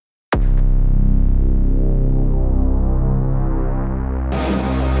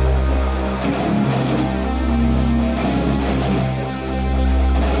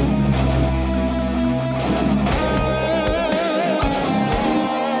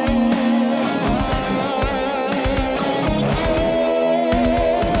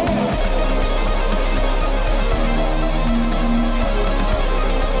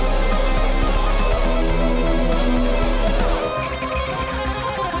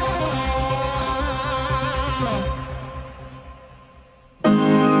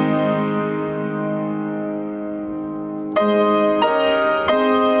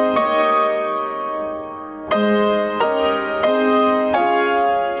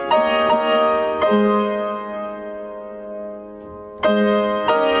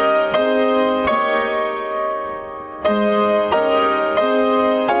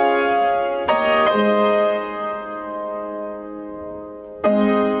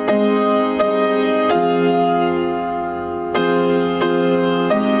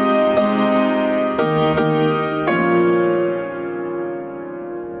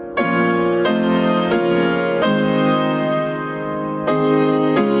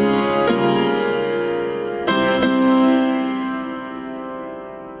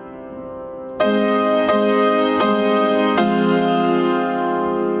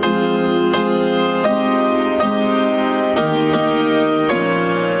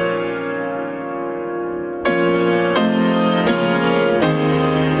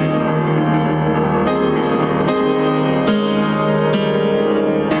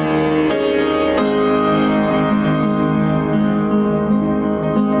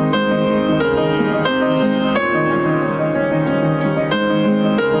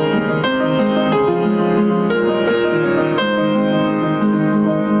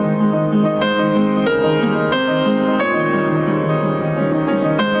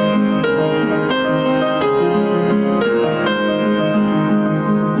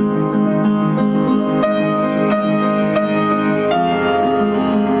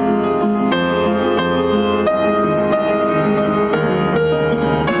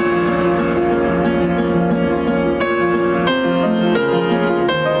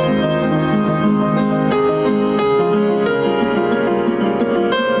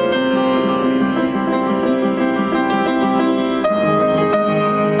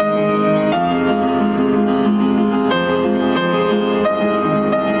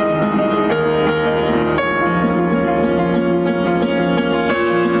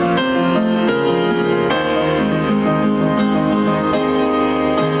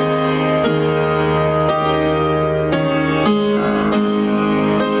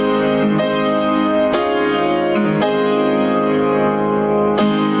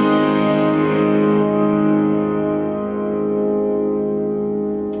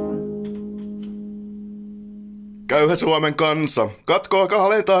Köyhä Suomen kansa, katkoa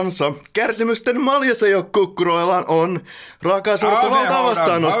kahletansa, kärsimysten malja se jo kukkuroillaan on. Raakaa sortovaltaa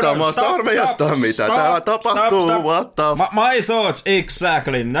vastaan nostaa maasta armeijasta, mitä täällä tapahtuu, what the My thoughts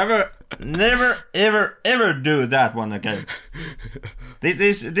exactly, never, ever do that one again.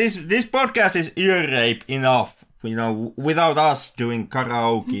 This podcast is ear rape enough, you know, without us doing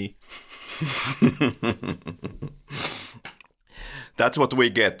karaoke. That's what we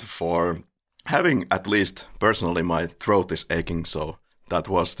get for having, at least personally, my throat is aching, so that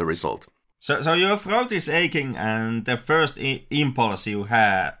was the result. So your throat is aching, and the first impulse you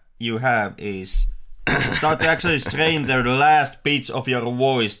have is start to actually strain the last bits of your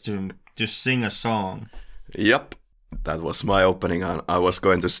voice to sing a song. Yep, that was my opening, and I was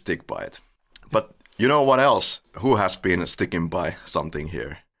going to stick by it. But you know what else? Who has been sticking by something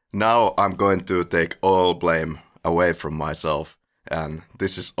here? Now I'm going to take all blame away from myself. And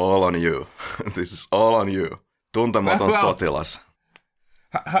this is all on you. This is all on you. Tuntematon sotilas.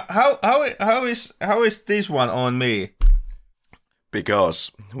 How is this one on me?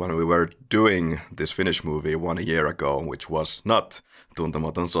 Because when we were doing this Finnish movie 1 year ago, which was not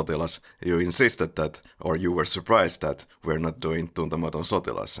Tuntematon sotilas, you insisted that, or you were surprised that we're not doing Tuntematon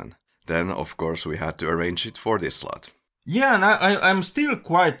sotilas. And then, of course, we had to arrange it for this slot. Yeah, and I'm still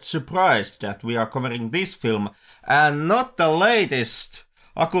quite surprised that we are covering this film and not the latest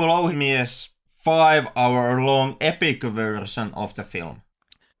Aku Louhimies 5-hour-long epic version of the film.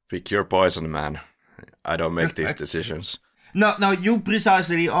 Pick your poison, man. I don't make these decisions. No, you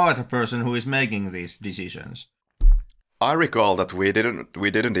precisely are the person who is making these decisions. I recall that we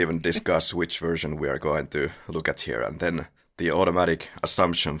didn't even discuss which version we are going to look at here, and then the automatic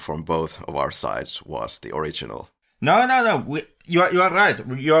assumption from both of our sides was the original. No. You are right.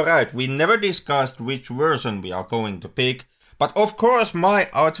 You are right. We never discussed which version we are going to pick. But of course, my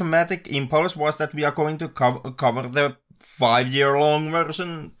automatic impulse was that we are going to cover the 5-year-long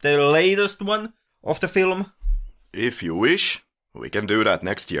version, the latest one of the film. If you wish, we can do that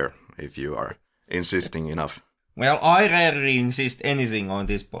next year, if you are insisting enough. Well, I rarely insist anything on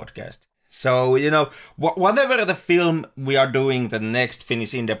this podcast. So, you know, whatever the film we are doing the next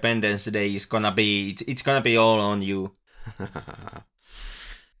Finnish Independence Day is gonna be, it's gonna be all on you.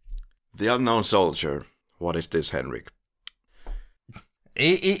 The Unknown Soldier. What is this, Henrik?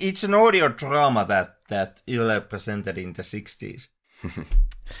 It's an audio drama that Yle presented in the 60s.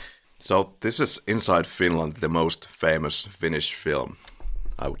 So this is inside Finland the most famous Finnish film,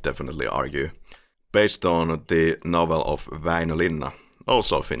 I would definitely argue. Based on the novel of Väinö Linna,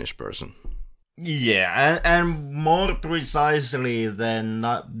 also a Finnish person. Yeah, and more precisely than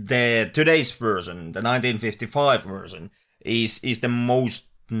the today's version, the 1955 version, is the most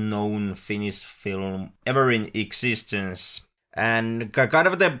known Finnish film ever in existence. And kind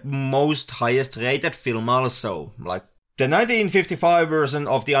of the most highest rated film also. Like, the 1955 version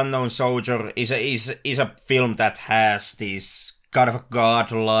of The Unknown Soldier is a film that has this kind of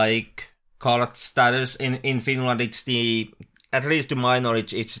godlike cult status in Finland. It's at least to my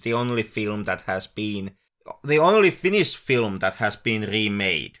knowledge, it's the only Finnish film that has been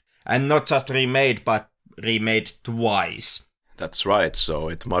remade. And not just remade, but remade twice. That's right, so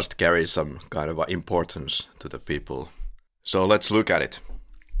it must carry some kind of importance to the people. So let's look at it.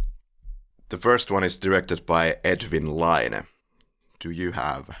 The first one is directed by Edwin Laine. Do you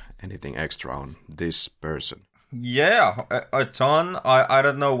have anything extra on this person? Yeah, a ton. I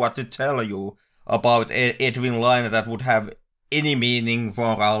don't know what to tell you about Edwin Laine that would have any meaning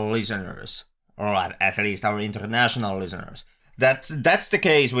for our listeners, or at least our international listeners. That's the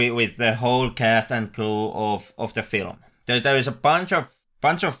case with the whole cast and crew of the film. There is a bunch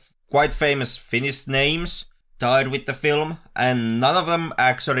of quite famous Finnish names tied with the film, and none of them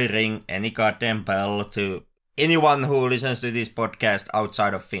actually ring any goddamn bell to anyone who listens to this podcast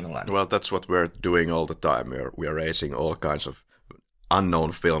outside of Finland. Well, that's what we're doing all the time. We are raising all kinds of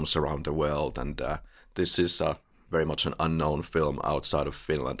unknown films around the world, and this is very much an unknown film outside of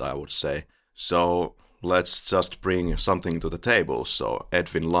Finland, I would say. So let's just bring something to the table. So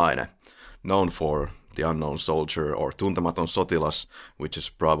Edwin Laine, known for The Unknown Soldier or Tuntematon sotilas, which is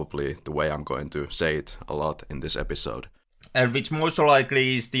probably the way I'm going to say it a lot in this episode. And which most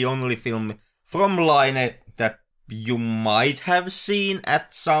likely is the only film from Laine that you might have seen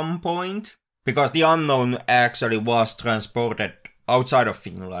at some point. Because The Unknown actually was transported outside of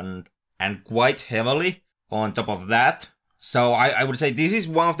Finland, and quite heavily on top of that. So I would say this is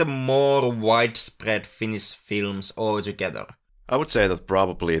one of the more widespread Finnish films altogether. I would say that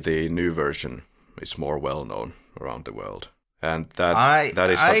probably the new version is more well known around the world. And that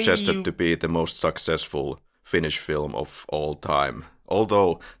is suggested to be the most successful Finnish film of all time.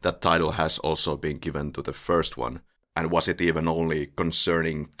 Although that title has also been given to the first one, And was it even only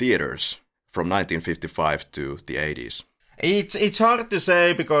concerning theaters from 1955 to the 80s? It's hard to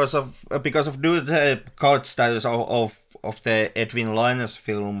say because of due to the cult status of the Edwin Linus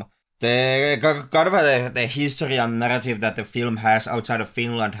film. The kind of the history and narrative that the film has outside of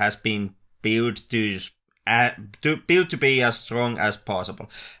Finland has been built to be as strong as possible,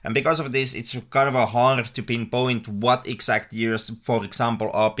 and because of this, it's kind of hard to pinpoint what exact years, for example,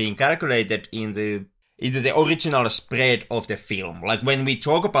 are being calculated in the original spread of the film. Like when we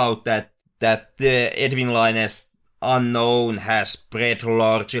talk about that the Edwin Linus unknown has spread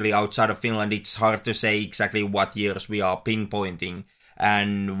largely outside of Finland, it's hard to say exactly what years we are pinpointing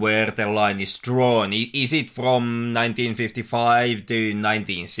and where the line is drawn. Is it from 1955 to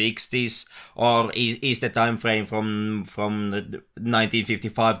 1960s, or is the time frame from the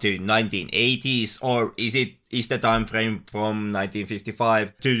 1955 to 1980s, or is the time frame from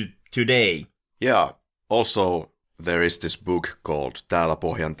 1955 to today? Yeah. Also, there is this book called Täällä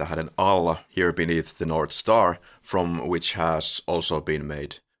Pohjantähden alla, Here Beneath the North Star, from which has also been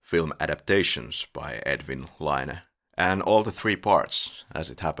made film adaptations by Edwin Laine. And all the 3 parts, as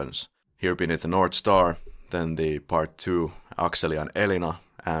it happens. Here Beneath the North Star, then the part 2, Akseli and Elina,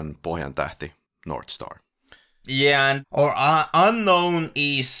 and Pohjantähti, North Star. Yeah, or unknown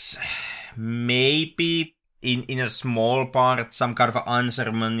is maybe in a small part some kind of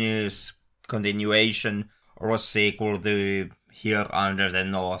unceremonious continuation or a sequel to Here Under the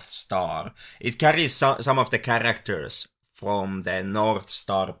North Star. It carries some of the characters from the North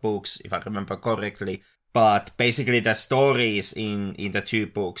Star books, if I remember correctly. But basically the stories in the 2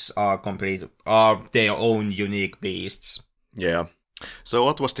 books are their own unique beasts. Yeah. So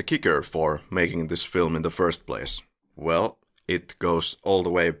what was the kicker for making this film in the first place? Well, it goes all the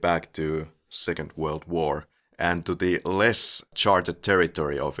way back to Second World War and to the less charted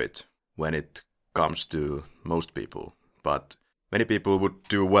territory of it when it comes to most people. But many people would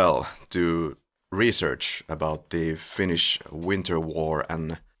do well to research about the Finnish Winter War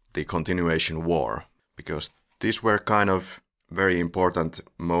and the Continuation War, because these were kind of very important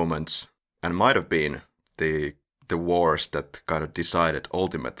moments and might have been the wars that kind of decided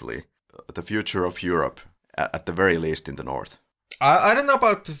ultimately the future of Europe, at the very least in the North. I don't know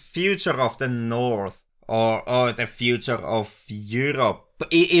about the future of the North or the future of Europe.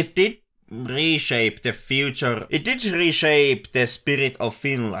 It did reshape the future. It did reshape the spirit of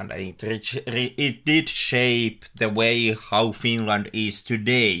Finland. It did shape the way how Finland is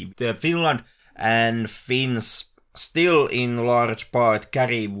today. The Finland and Finns still in large part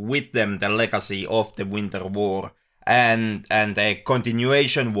carry with them the legacy of the Winter War and the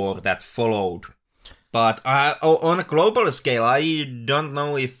continuation war that followed. But on a global scale, I don't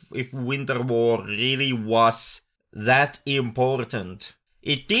know if Winter War really was that important.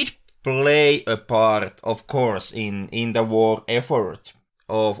 It did play a part, of course, in the war effort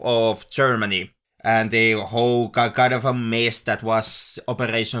of Germany and the whole kind of a mess that was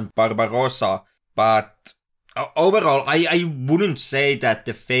Operation Barbarossa. But overall, I wouldn't say that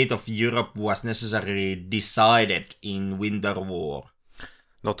the fate of Europe was necessarily decided in Winter War.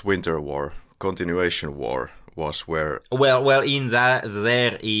 Not Winter War. Continuation War was where... Well, in that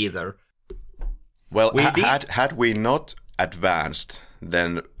there either. Well, had we not advanced,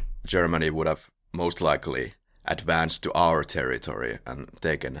 then Germany would have most likely advanced to our territory and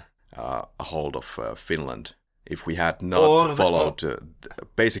taken a hold of Finland if we had not followed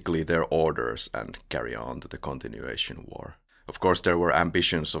basically their orders and carry on to the Continuation War. Of course, there were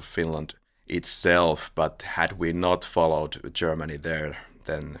ambitions of Finland itself, but had we not followed Germany there,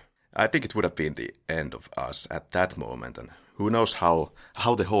 then I think it would have been the end of us at that moment. And who knows how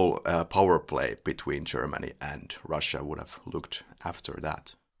the whole power play between Germany and Russia would have looked after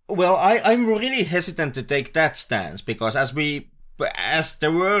that. Well, I'm really hesitant to take that stance, because as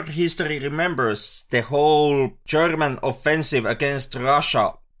the world history remembers, the whole German offensive against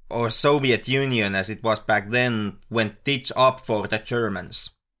Russia, or Soviet Union as it was back then, went tits up for the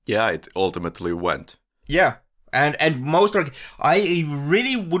Germans. Yeah, it ultimately went. Yeah, and most likely, I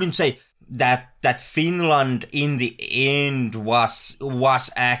really wouldn't say that Finland in the end was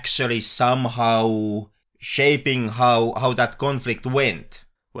actually somehow shaping how that conflict went.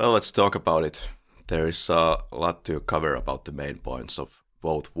 Well, let's talk about it. There is a lot to cover about the main points of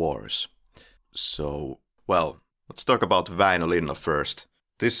both wars. So, well, let's talk about Väinölinna first.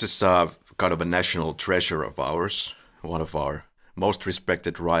 This is kind of a national treasure of ours, one of our most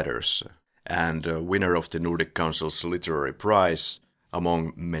respected writers, and winner of the Nordic Council's Literary Prize,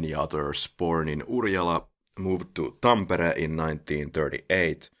 among many others, born in Urjala, moved to Tampere in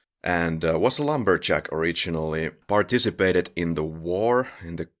 1938, and was a lumberjack originally, participated in the war,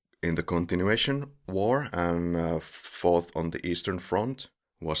 in the in the continuation war and fought on the Eastern Front,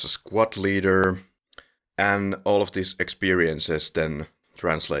 was a squad leader, and all of these experiences then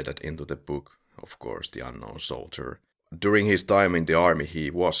translated into the book, of course, The Unknown Soldier. During his time in the army, he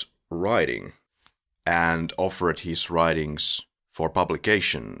was writing and offered his writings for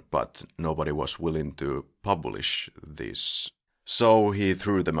publication, but nobody was willing to publish this. So he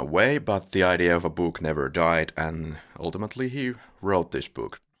threw them away, but the idea of a book never died, and ultimately he wrote this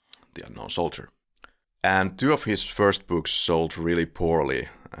book, The Unknown Soldier. And 2 of his first books sold really poorly,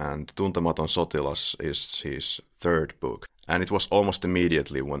 and Tuntematon sotilas is his 3rd book. And it was almost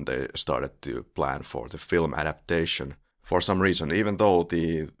immediately when they started to plan for the film adaptation. For some reason, even though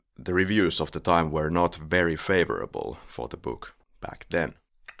the reviews of the time were not very favorable for the book back then.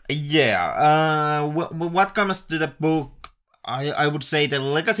 Yeah, what comes to the book, I would say the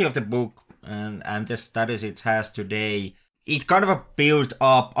legacy of the book and the status it has today, it kind of built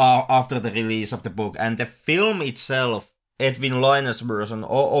up after the release of the book, and the film itself, Edwin Laine's version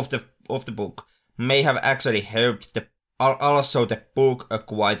of the book, may have actually helped also the book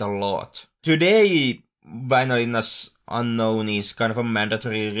quite a lot. Today, Väinölinna's Unknown is kind of a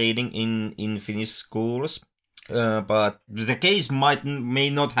mandatory reading in Finnish schools, but the case may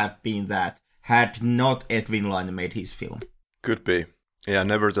not have been that had not Edwin Laine made his film. Could be. Yeah,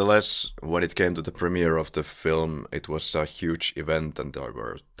 nevertheless, when it came to the premiere of the film, it was a huge event and there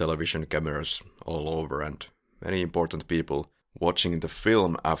were television cameras all over and many important people watching the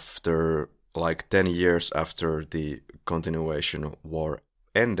film after like 10 years after the continuation war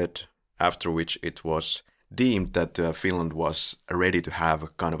ended, after which it was deemed that Finland was ready to have a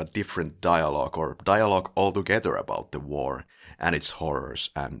kind of a different dialogue or dialogue altogether about the war and its horrors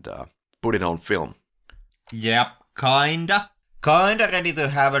and put it on film. Yep, kinda ready to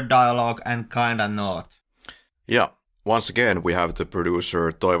have a dialogue and kinda not. Yeah, once again we have the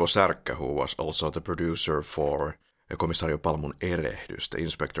producer Toivo Särkkä, who was also the producer for Komisario Palmun Erehdys, the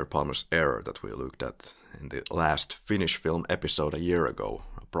Inspector Palmer's Error that we looked at in the last Finnish film episode a year ago,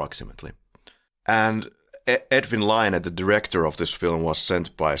 approximately. And Edwin Laine, the director of this film, was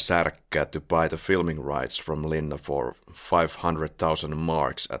sent by Särkkä to buy the filming rights from Linna for 500,000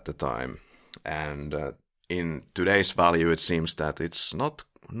 marks at the time. And in today's value, it seems that it's not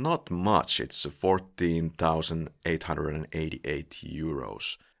much. It's 14,888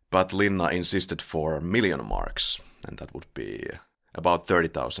 euros. But Linna insisted for 1 million marks, and that would be about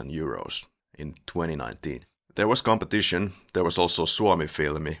 30,000 euros in 2019. There was competition. There was also Suomi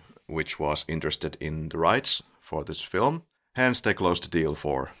Filmi, which was interested in the rights for this film. Hence, they closed the deal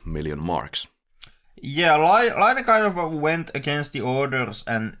for 1 million marks. Yeah, Laine kind of went against the orders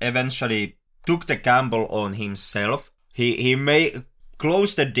and eventually took the gamble on himself. He may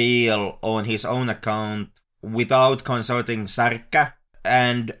close the deal on his own account without consulting Särkkä,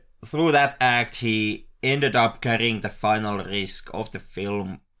 and through that act he ended up carrying the final risk of the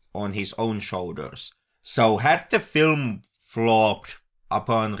film on his own shoulders. So had the film flopped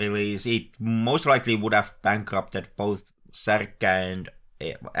upon release, it most likely would have bankrupted both Särkkä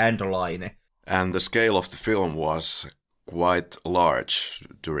and Laine. And the scale of the film was quite large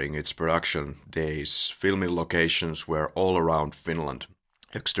during its production days. Filming locations were all around Finland.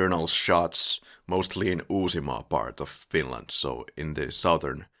 External shots mostly in Uusimaa part of Finland, so in the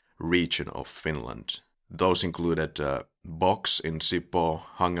southern region of Finland. Those included Box in Sipoo,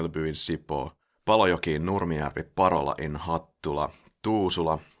 Hangelby in Sipoo, Palojoki in Nurmijärvi, Parola in Hattula,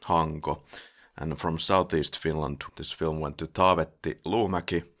 Tuusula, Hanko, and from southeast Finland this film went to Taavetti,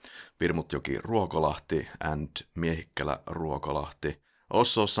 Luumäki, Virmutjoki, Ruokolahti, and Miehikkälä, Ruokolahti.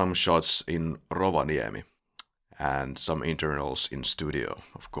 Also some shots in Rovaniemi, and some internals in studio,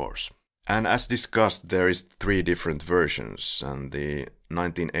 of course. And as discussed, there is 3 different versions, and the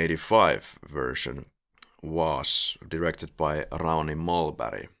 1985 version was directed by Rauni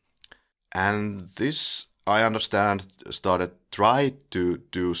Molberg. And this, I understand, tried to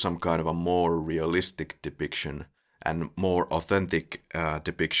do some kind of a more realistic depiction and more authentic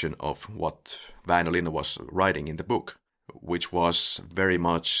depiction of what Väinölinna was writing in the book, which was very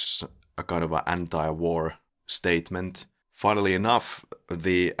much a kind of an anti-war statement. Funnily enough,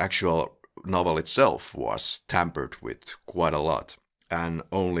 the actual novel itself was tampered with quite a lot, and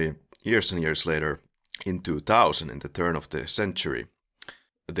only years and years later, in 2000, in the turn of the century,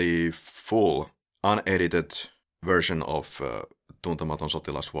 the full unedited version of Tuntematon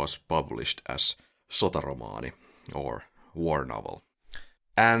sotilas was published as sotaromaani, or war novel.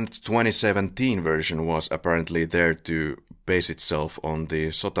 And 2017 version was apparently there to base itself on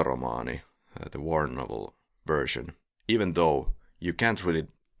the sotaromaani, the war novel version, even though you can't really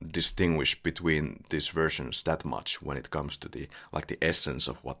distinguish between these versions that much when it comes to the essence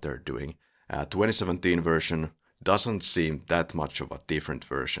of what they're doing. 2017 version doesn't seem that much of a different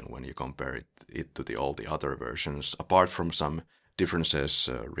version when you compare it to all the other versions, apart from some differences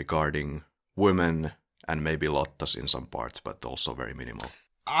regarding women and maybe Lottas in some parts, but also very minimal.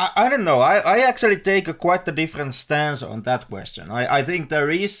 I don't know. I actually take quite a different stance on that question. I think there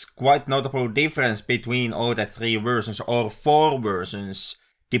is quite notable difference between all the three versions or four versions,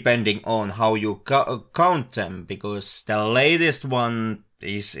 depending on how you count them. Because the latest one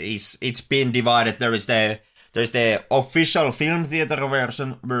it's been divided. There's the official film theater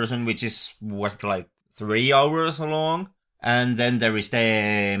version, which was like 3 hours long, and then there is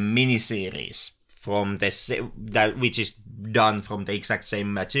the miniseries from which is done from the exact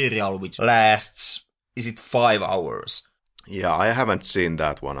same material, which lasts, is it 5 hours? Yeah, I haven't seen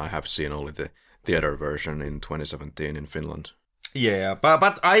that one. I have seen only the theater version in 2017 in Finland. Yeah,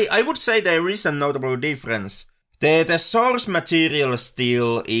 but I would say there is a notable difference. The source material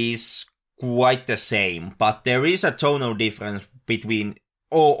still is quite the same, but there is a tonal difference between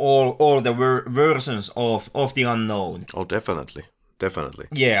all the versions of the unknown. Oh, definitely.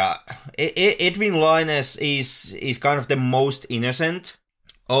 Yeah, Edwin Linus is kind of the most innocent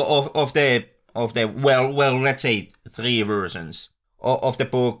of the well, let's say 3 versions of the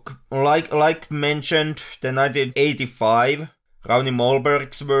book. Like mentioned, the 1985 Rauni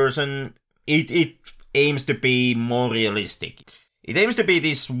Malmberg's version, it aims to be more realistic. It aims to be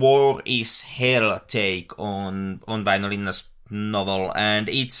this war is hell take on Väinö Linna's novel, and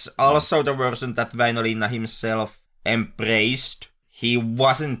it's also the version that Väinö Linna himself embraced. He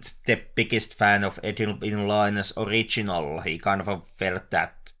wasn't the biggest fan of Edwin Linus' original. He kind of felt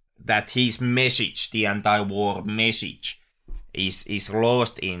that his message, the anti-war message, is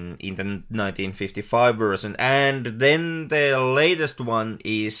lost in the 1955 version. And then the latest one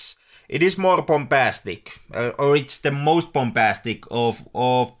is more bombastic, or it's the most bombastic of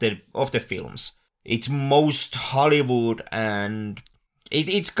the films. It's most Hollywood, and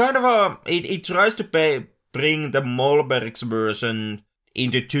it's kind of it tries to bring the Malmberg's version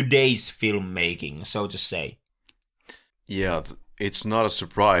into today's filmmaking, so to say. Yeah, it's not a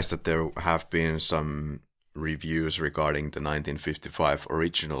surprise that there have been some reviews regarding the 1955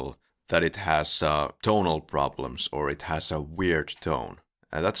 original that it has tonal problems or it has a weird tone.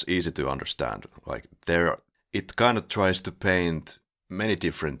 And that's easy to understand. It kind of tries to paint many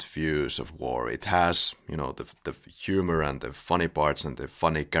different views of war. It has, the humor and the funny parts and the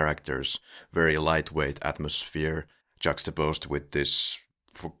funny characters, very lightweight atmosphere, juxtaposed with this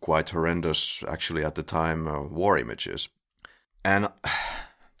quite horrendous, actually at the time, war images. And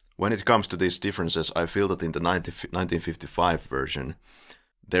when it comes to these differences, I feel that in the 1955 version,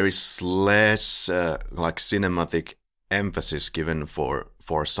 there is less cinematic emphasis given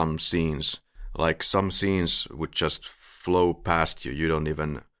for some scenes. Like some scenes would just flow past you. You don't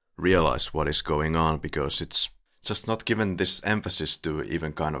even realize what is going on because it's just not given this emphasis to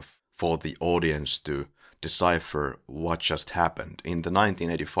even kind of for the audience to decipher what just happened. In the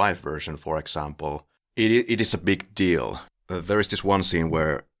 1985 version, for example, it is a big deal. There is this one scene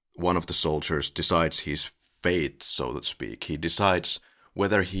where one of the soldiers decides his fate, so to speak. He decides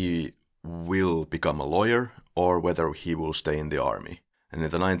whether he will become a lawyer or whether he will stay in the army. And in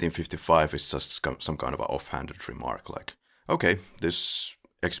the 1955, it's just some kind of an offhanded remark like, okay, this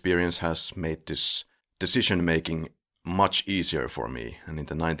experience has made this decision-making much easier for me. And in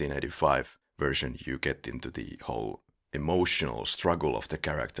the 1985 version, you get into the whole emotional struggle of the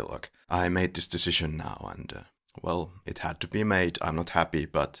character. Like, I made this decision now and, well, it had to be made. I'm not happy,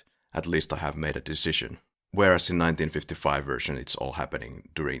 but at least I have made a decision. Whereas in 1955 version, it's all happening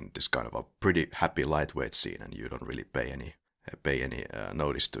during this kind of a pretty happy lightweight scene and you don't really pay any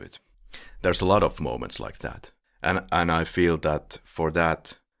notice to it. There's a lot of moments like that. And I feel that for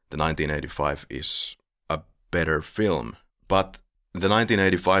that, the 1985 is a better film. But the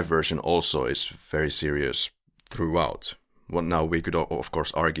 1985 version also is very serious throughout. Well, now we could of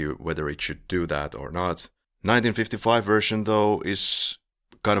course argue whether it should do that or not. 1955 version though is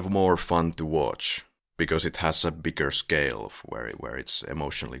kind of more fun to watch because it has a bigger scale of where it's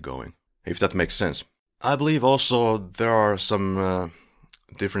emotionally going. If that makes sense. I believe also there are some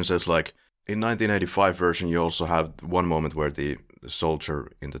differences, like in 1985 version you also have one moment where the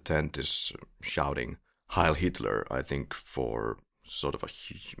soldier in the tent is shouting Heil Hitler, I think for sort of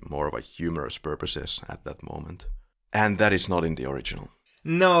more of a humorous purposes at that moment. And that is not in the original.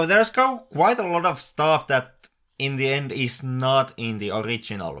 No, there's quite a lot of stuff that in the end is not in the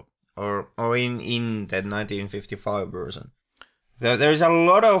original or in the 1955 version. There's a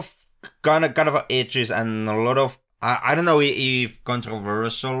lot of kind of edges and a lot of I don't know if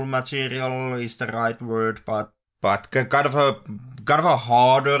controversial material is the right word, but kind of a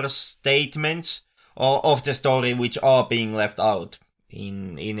harder statement of the story which are being left out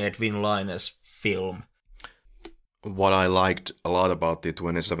in Edwin Line's film. What I liked a lot about the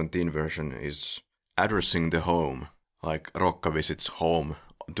 2017 version is addressing the home, like Rocca visits home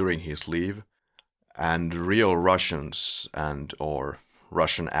during his leave, and real Russians and or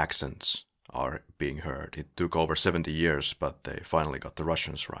Russian accents are being heard. It took over 70 years, but they finally got the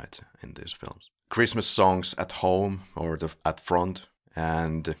Russians right in these films. Christmas songs at home or at front,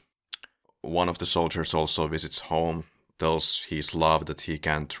 and one of the soldiers also visits home, tells his love that he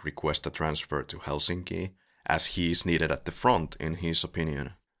can't request a transfer to Helsinki, as he is needed at the front, in his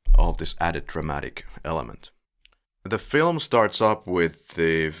opinion, of this added dramatic element. The film starts up with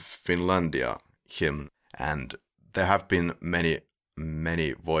the Finlandia hymn, and there have been many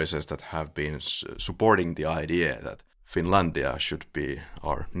voices that have been supporting the idea that Finlandia should be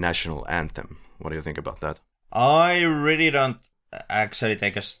our national anthem. What do you think about that? I really don't actually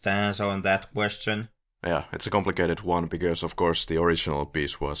take a stance on that question. Yeah, it's a complicated one because, of course, the original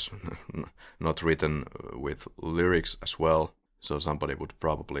piece was not written with lyrics as well. So somebody would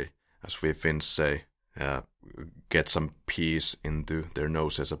probably, as we Finns say, get some peace into their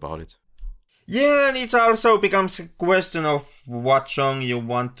noses about it. Yeah, and it also becomes a question of what song you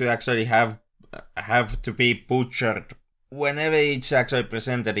want to actually have to be butchered whenever it's actually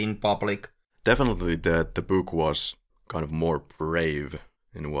presented in public. Definitely the book was kind of more brave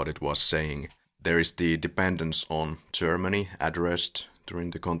in what it was saying. There is the dependence on Germany addressed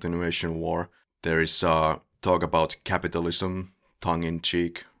during the Continuation War. There is talk about capitalism,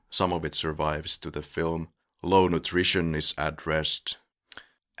 tongue-in-cheek. Some of it survives to the film. Low nutrition is addressed.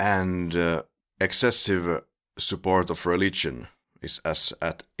 And excessive support of religion is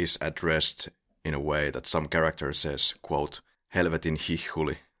addressed in a way that some character says, quote, helvetin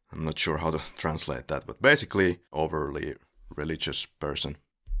hihuli. I'm not sure how to translate that, but basically overly religious person.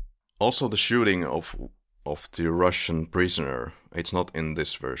 Also, the shooting of the Russian prisoner, it's not in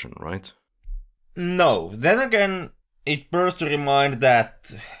this version, right? No. Then again, it bears to remind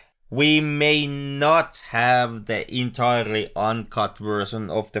that we may not have the entirely uncut version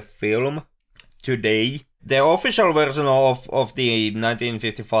of the film today. The official version of the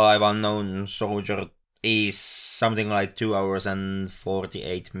 1955 Unknown Soldier is something like 2 hours and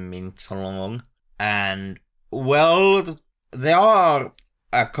 48 minutes long. And, well, there are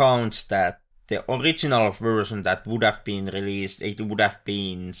accounts that the original version that would have been released, it would have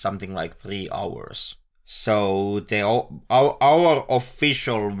been something like 3 hours. So our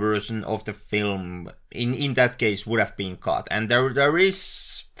official version of the film in that case would have been cut, and there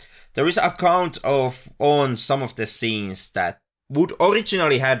is account on some of the scenes that would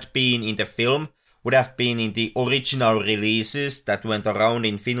originally had been in the film, would have been in the original releases that went around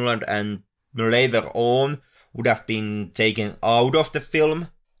in Finland, and later on would have been taken out of the film.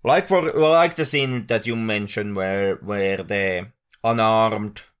 Like the scene that you mentioned where the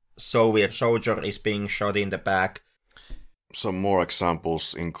unarmed Soviet soldier is being shot in the back. Some more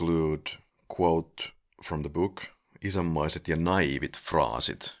examples include, quote from the book, isänmaiset ja naiivit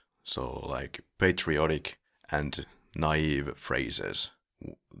fraasit. So like patriotic and naive phrases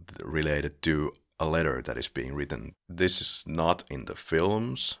related to a letter that is being written. This is not in the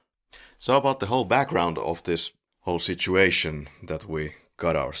films. So about the whole background of this whole situation that we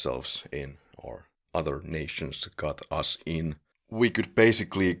got ourselves in, or other nations got us in, we could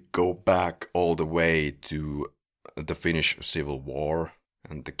basically go back all the way to the Finnish Civil War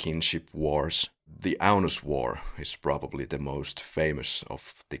and the kinship wars. The Aunus War is probably the most famous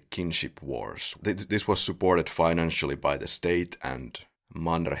of the kinship wars. This was supported financially by the state and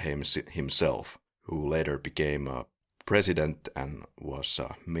Mannerheim himself, who later became a president and was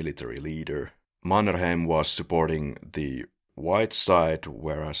a military leader. Mannerheim was supporting the white side,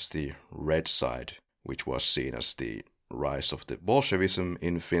 whereas the red side, which was seen as the rise of the Bolshevism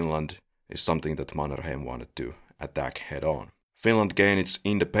in Finland, is something that Mannerheim wanted to attack head-on. Finland gained its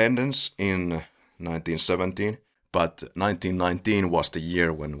independence in 1917, but 1919 was the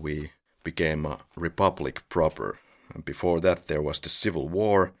year when we became a republic proper. And before that there was the Civil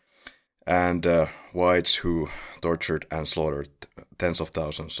War, and whites who tortured and slaughtered tens of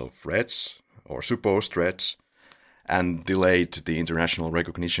thousands of Reds, or supposed Reds, and delayed the international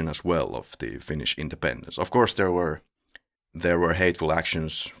recognition as well of the Finnish independence. Of course, there were hateful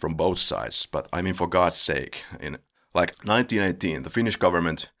actions from both sides, but I mean, for God's sake, in like 1918, the Finnish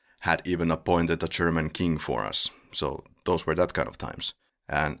government had even appointed a German king for us. So those were that kind of times.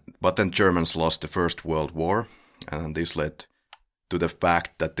 But then Germans lost the First World War, and this led to the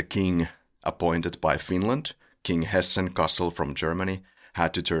fact that the king appointed by Finland King Hessen-Kassel from Germany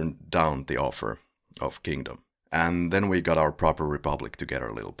had to turn down the offer of kingdom. And then we got our proper republic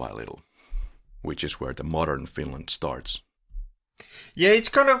together little by little, which is where the modern Finland starts. Yeah, it's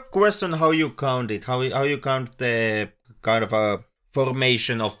kind of question how you count it, how you count the kind of a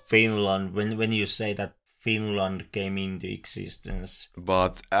formation of Finland when you say that Finland came into existence.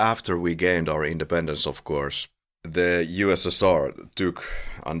 But after we gained our independence, of course, the USSR took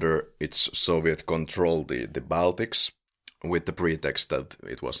under its Soviet control the Baltics with the pretext that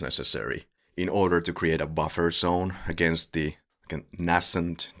it was necessary in order to create a buffer zone against the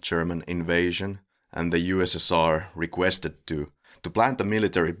nascent German invasion. And the USSR requested to plant a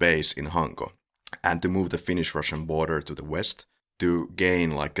military base in Hanko and to move the Finnish-Russian border to the west to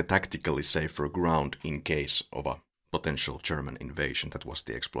gain like a tactically safer ground in case of a potential German invasion. That was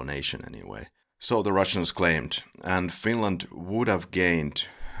the explanation anyway. So the Russians claimed, and Finland would have gained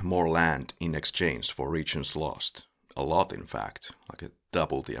more land in exchange for regions lost. A lot, in fact, like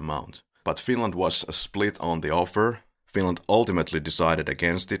double the amount. But Finland was split on the offer. Finland ultimately decided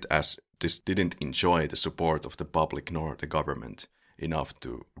against it as this didn't enjoy the support of the public nor the government enough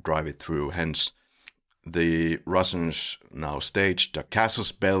to drive it through. Hence, the Russians now staged a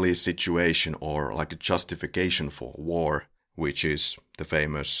casus belli situation, or like a justification for war, which is the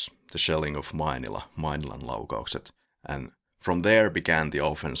famous the shelling of Mainilan laukaukset. And from there began the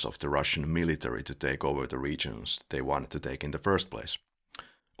offense of the Russian military to take over the regions they wanted to take in the first place.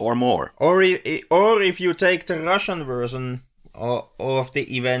 Or more. Or if you take the Russian version of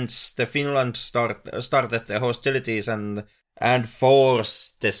the events, the Finland started the hostilities and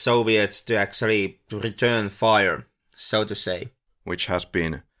forced the Soviets to actually return fire, so to say. Which has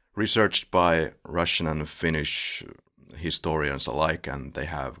been researched by Russian and Finnish historians alike, and they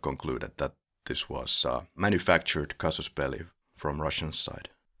have concluded that this was manufactured casus belli from Russian side.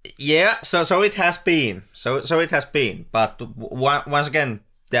 Yeah, so it has been. So it has been. But once again,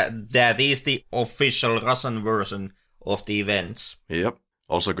 that is the official Russian version of the events. Yep.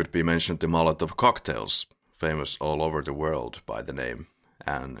 Also could be mentioned the Molotov cocktails, famous all over the world by the name.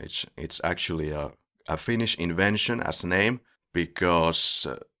 And it's actually a Finnish invention as a name, because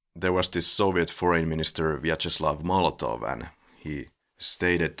there was this Soviet foreign minister Vyacheslav Molotov, and he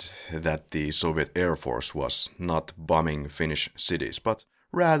stated that the Soviet Air Force was not bombing Finnish cities, but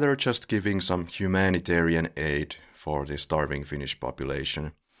rather just giving some humanitarian aid for the starving Finnish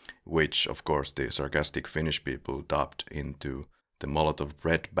population, which of course the sarcastic Finnish people dubbed into the Molotov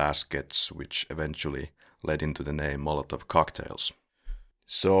bread baskets, which eventually led into the name Molotov cocktails.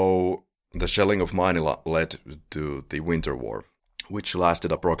 So the shelling of Mainila led to the Winter War, which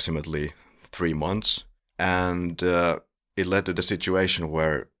lasted approximately 3 months, and it led to the situation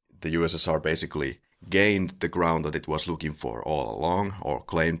where the USSR basically gained the ground that it was looking for all along, or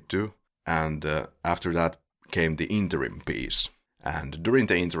claimed to, and after that came the interim peace. And during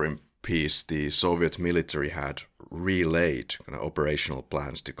the interim peace, the Soviet military had relayed operational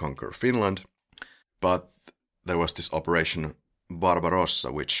plans to conquer Finland, but there was this Operation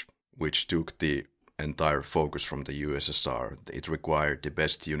Barbarossa, which took the entire focus from the USSR. It required the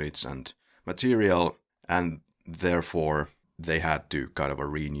best units and material, and therefore they had to kind of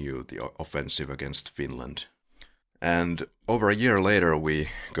renew the offensive against Finland. And over a year later we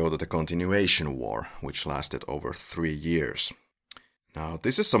go to the Continuation War, which lasted over 3 years. Now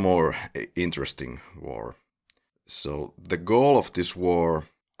this is a more interesting war. So the goal of this war,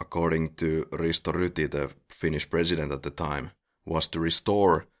 according to Risto Ryti, the Finnish president at the time, was to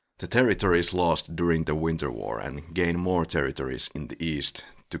restore the territories lost during the Winter War and gain more territories in the east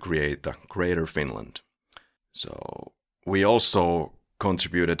to create a greater Finland. So we also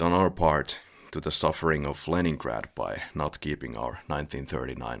contributed on our part to the suffering of Leningrad by not keeping our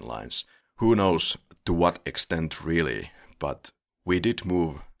 1939 lines. Who knows to what extent really, but we did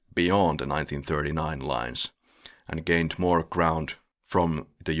move beyond the 1939 lines and gained more ground from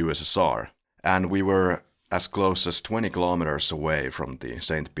the USSR. And we were as close as 20 kilometers away from the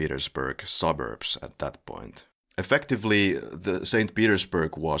St. Petersburg suburbs at that point. Effectively, the St.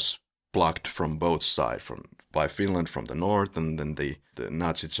 Petersburg was blocked from both sides, by Finland from the north and then the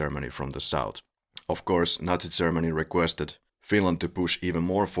Nazi Germany from the south. Of course, Nazi Germany requested Finland to push even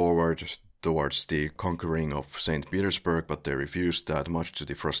more forward towards the conquering of St. Petersburg, but they refused that, much to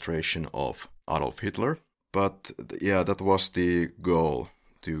the frustration of Adolf Hitler. But yeah, that was the goal,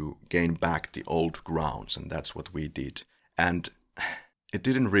 to gain back the old grounds, and that's what we did. And it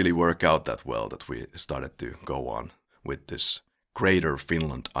didn't really work out that well that we started to go on with this Greater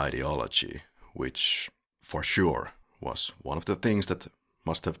Finland ideology, which for sure was one of the things that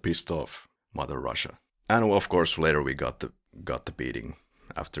must have pissed off Mother Russia. And of course later we got the beating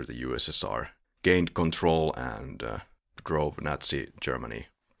after the USSR gained control and drove Nazi Germany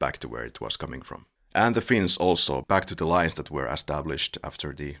back to where it was coming from. And the Finns also back to the lines that were established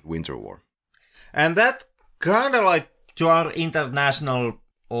after the Winter War. And that kind of like to our international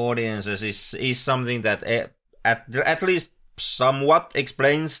audiences is something that at least somewhat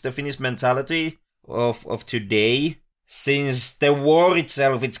explains the Finnish mentality of today. Since the war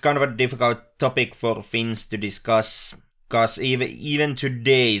itself, it's kind of a difficult topic for Finns to discuss, because even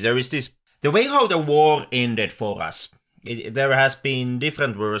today there is this, the way how the war ended for us. There has been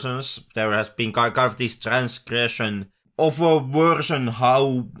different versions. There has been kind of this transgression of a version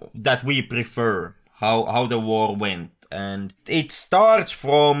how that we prefer, how the war went. And it starts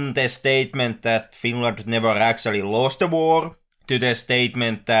from the statement that Finland never actually lost the war, to the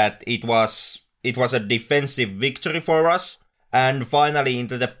statement that it was a defensive victory for us, and finally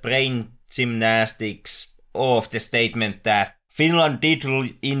into the brain gymnastics of the statement that Finland did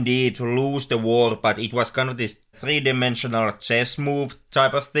indeed lose the war, but it was kind of this three-dimensional chess move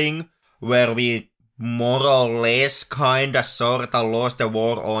type of thing, where we more or less kinda sorta lost the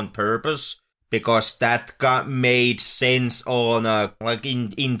war on purpose, because that made sense on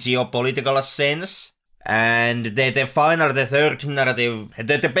in geopolitical sense. And the third narrative,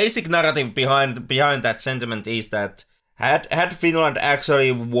 the basic narrative behind that sentiment is that had Finland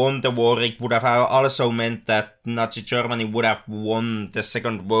actually won the war, it would have also meant that Nazi Germany would have won the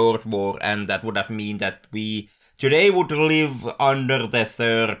Second World War, and that would have mean that we today would live under the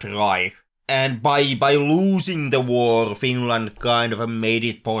Third Reich. And by losing the war, Finland kind of made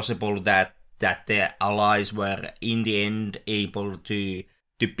it possible that the Allies were in the end able to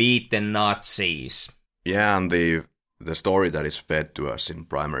beat the Nazis. Yeah, and the story that is fed to us in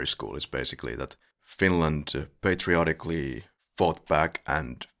primary school is basically that Finland patriotically fought back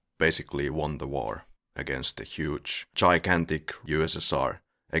and basically won the war against the huge, gigantic USSR,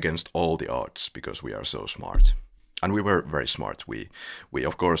 against all the odds, because we are so smart. And we were very smart. We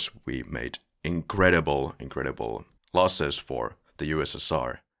of course, we made incredible losses for the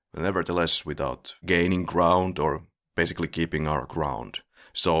USSR, but nevertheless without gaining ground or basically keeping our ground.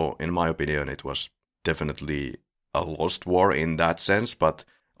 So, in my opinion, it was definitely a lost war in that sense, but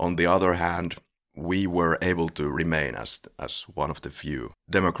on the other hand, we were able to remain as one of the few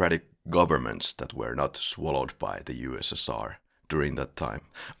democratic governments that were not swallowed by the USSR during that time.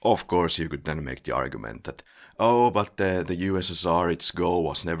 Of course, you could then make the argument that, but the USSR, its goal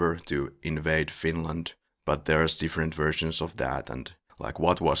was never to invade Finland, but there's different versions of that, and like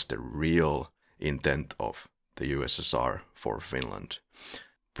what was the real intent of the USSR for Finland?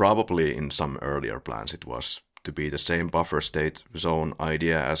 Probably in some earlier plans it was to be the same buffer state zone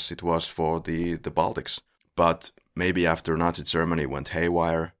idea as it was for the Baltics. But maybe after Nazi Germany went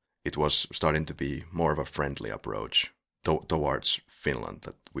haywire, it was starting to be more of a friendly approach towards Finland,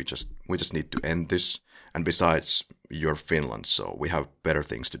 that we just need to end this. And besides, you're Finland, so we have better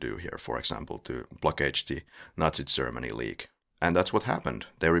things to do here, for example, to blockade the Nazi Germany League. And that's what happened.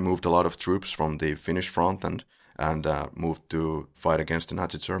 They removed a lot of troops from the Finnish front and moved to fight against the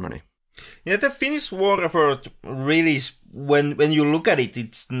Nazi Germany. Yeah, the Finnish war effort really, when you look at it,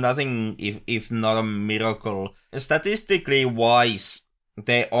 it's nothing if not a miracle. Statistically wise,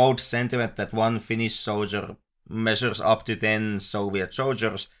 the old sentiment that one Finnish soldier measures up to 10 Soviet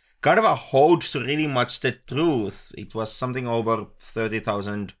soldiers kind of holds really much the truth. It was something over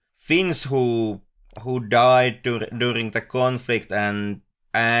 30,000 Finns who died during the conflict, and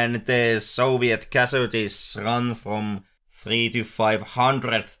the Soviet casualties run from 300,000 to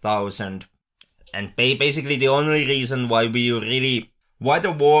 500,000. And basically the only reason why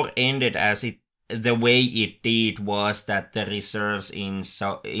the war ended the way it did was that the reserves in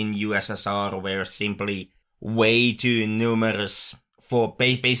USSR were simply way too numerous for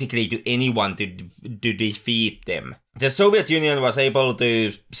basically to anyone to defeat them. The Soviet Union was able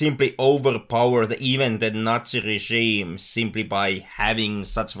to simply overpower even the Nazi regime simply by having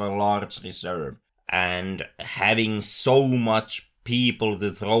such a large reserve and having so much people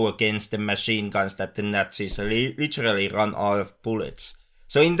to throw against the machine guns that the Nazis literally run out of bullets.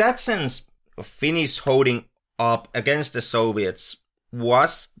 So in that sense, Finnish holding up against the Soviets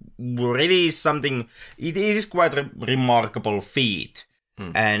was really something. It is quite a remarkable feat,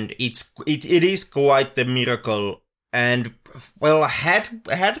 and it is quite the miracle. And well, had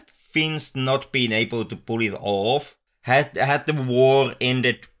Finns not been able to pull it off, had the war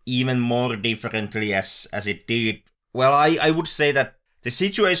ended even more differently as it did, well, I would say that the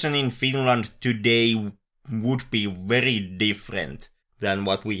situation in Finland today would be very different than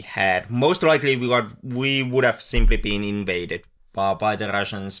what we had. Most likely we would have simply been invaded by the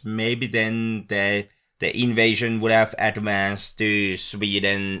Russians. Maybe then the the invasion would have advanced to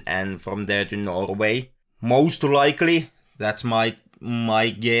Sweden and from there to Norway. Most likely, that's my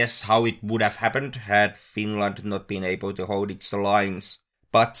guess how it would have happened had Finland not been able to hold its lines.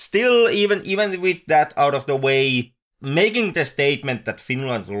 But still, even with that out of the way, making the statement that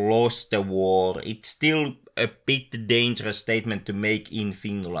Finland lost the war, it's still a bit dangerous statement to make in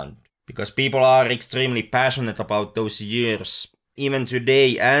Finland. Because people are extremely passionate about those years, even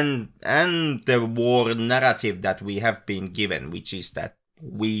today, and the war narrative that we have been given, which is that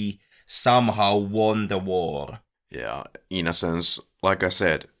we somehow won the war. Yeah, in a sense, like I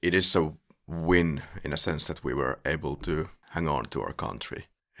said, it is a win in a sense that we were able to hang on to our country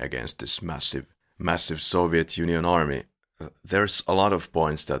against this massive Soviet Union army. There's a lot of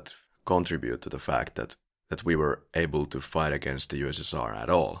points that contribute to the fact that we were able to fight against the USSR at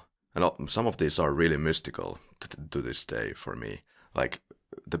all. And some of these are really mystical to this day for me. Like,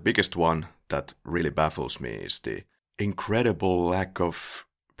 the biggest one that really baffles me is the incredible lack of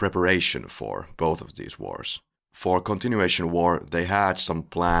preparation for both of these wars. For continuation war, they had some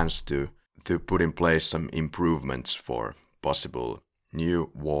plans to put in place some improvements for possible new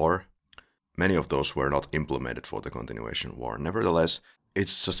war. Many of those were not implemented for the continuation war. Nevertheless,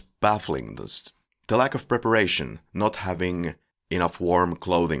 it's just baffling, the lack of preparation, not having enough warm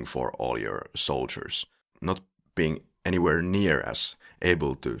clothing for all your soldiers, not being anywhere near as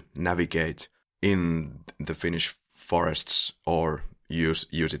able to navigate in the Finnish forests or use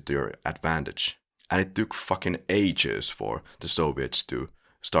it to your advantage. And it took fucking ages for the Soviets to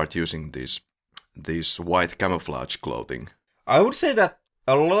start using these white camouflage clothing. I would say that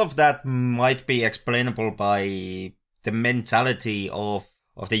a lot of that might be explainable by the mentality of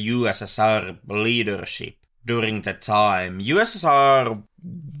the USSR leadership during the time. USSR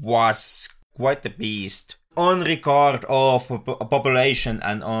was quite the beast on regard of population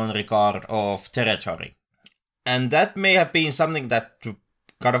and on regard of territory. And that may have been something that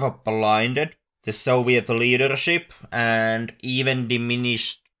kind of blinded the Soviet leadership and even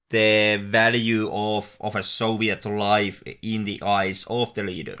diminished the value of a Soviet life in the eyes of the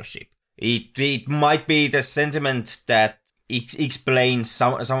leadership. It might be the sentiment that explains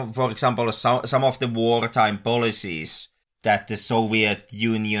some, for example, some of the wartime policies that the Soviet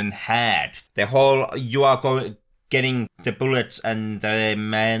Union had. The whole, you are getting the bullets and the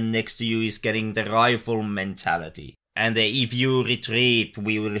man next to you is getting the rifle mentality. And if you retreat,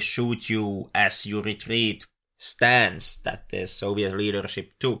 we will shoot you as you retreat stance that the Soviet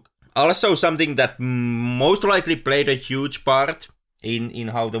leadership took. Also something that most likely played a huge part in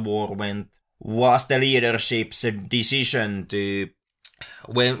how the war went was the leadership's decision to,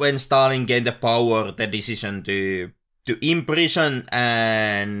 when Stalin gained the power, the decision to imprison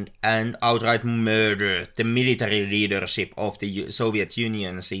and outright murder the military leadership of the Soviet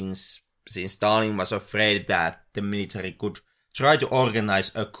Union, since Stalin was afraid that the military could try to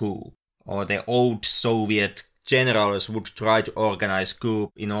organize a coup, or the old Soviet generals would try to organize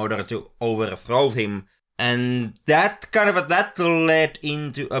coup in order to overthrow him. And that led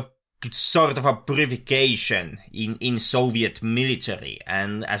into a sort of a purification in Soviet military.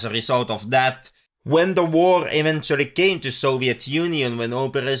 And as a result of that, when the war eventually came to Soviet Union, when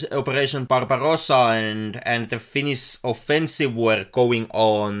Operation Barbarossa and the Finnish offensive were going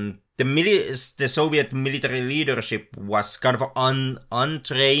on, the Soviet military leadership was kind of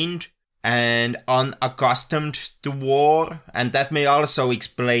untrained and unaccustomed to war, and that may also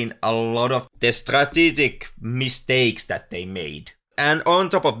explain a lot of the strategic mistakes that they made. And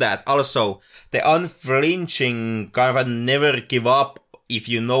on top of that, also, the unflinching kind of never give up if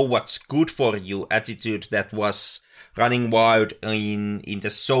you know what's good for you attitude that was running wild in the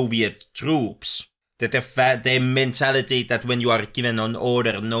Soviet troops. The mentality that when you are given an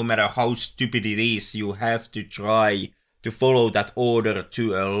order, no matter how stupid it is, you have to try to follow that order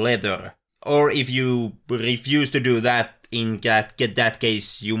to a letter. Or if you refuse to do that, in that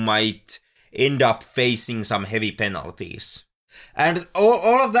case, you might end up facing some heavy penalties. And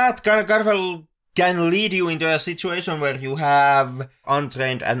all of that kind of can lead you into a situation where you have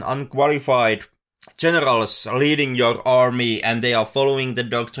untrained and unqualified generals leading your army, and they are following the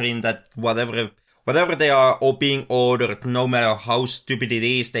doctrine that whatever they are being ordered, no matter how stupid it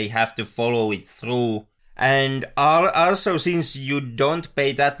is, they have to follow it through. And also, since you don't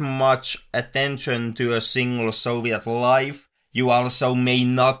pay that much attention to a single Soviet life, you also may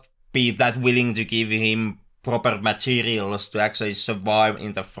not be that willing to give him proper materials to actually survive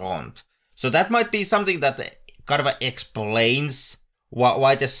in the front. So that might be something that kind of explains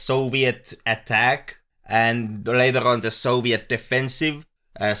why the Soviet attack and later on the Soviet defensive,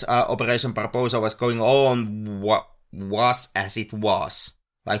 as Operation Barbarossa was going on, was as it was.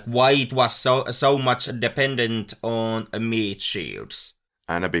 Like why it was so much dependent on meat shields.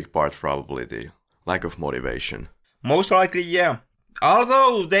 And a big part probably the lack of motivation. Most likely, yeah.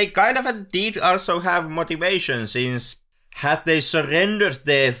 Although they kind of did also have motivation, since had they surrendered,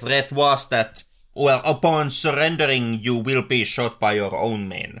 their threat was that, well, upon surrendering you will be shot by your own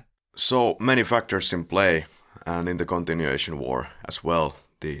men. So many factors in play, and in the continuation war as well,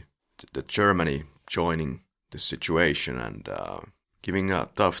 the Germany joining the situation and giving a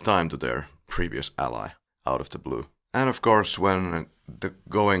tough time to their previous ally out of the blue. And of course, when the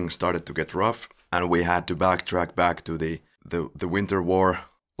going started to get rough, and we had to backtrack back to the Winter War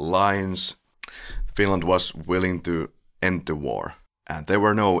lines, Finland was willing to end the war. And there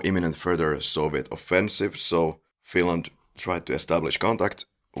were no imminent further Soviet offensive, so Finland tried to establish contact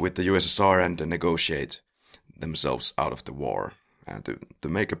with the USSR and negotiate themselves out of the war and to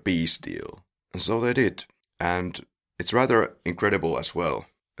make a peace deal. And so they did. And it's rather incredible as well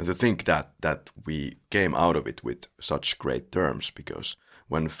to think that we came out of it with such great terms, because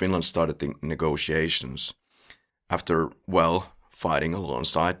when Finland started the negotiations, after, well, fighting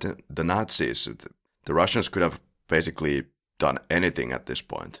alongside the Nazis, the Russians could have basically done anything at this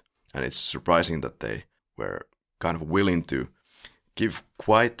point. And it's surprising that they were kind of willing to give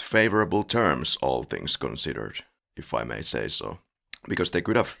quite favorable terms, all things considered, if I may say so. Because they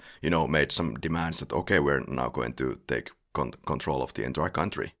could have, made some demands that, okay, we're now going to take control of the entire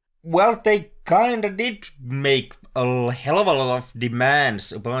country. Well, they kind of did make a hell of a lot of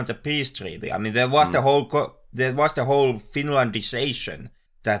demands upon the peace treaty. I mean, there was the whole Finlandization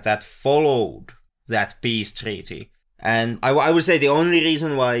that followed that peace treaty. And I would say the only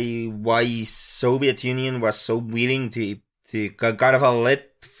reason why Soviet Union was so willing to kind of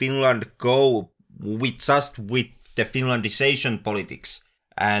let Finland go with the Finlandization politics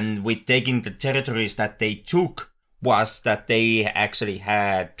and with taking the territories that they took was that they actually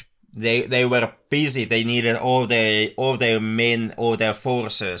had they were busy. They needed all their men, all their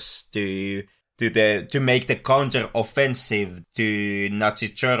forces to make the counter-offensive to Nazi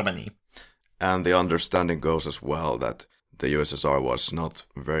Germany. And the understanding goes as well that the USSR was not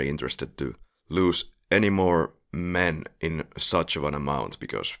very interested to lose any more men in such of an amount,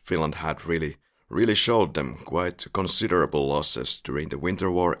 because Finland had really showed them quite considerable losses during the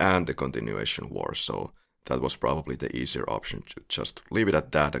Winter War and the Continuation War, so that was probably the easier option to just leave it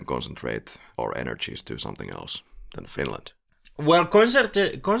at that and concentrate our energies to something else than Finland. Well,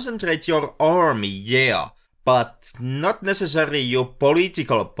 concentrate your army, yeah, but not necessarily your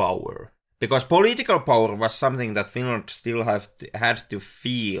political power. Because political power was something that Finland still had to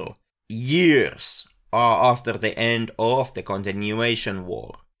feel years after the end of the Continuation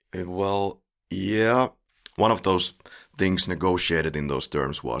War. Well, yeah. One of those things negotiated in those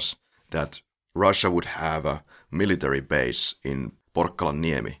terms was that Russia would have a military base in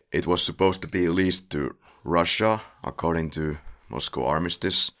Porkkalanniemi. It was supposed to be leased to Russia according to Moscow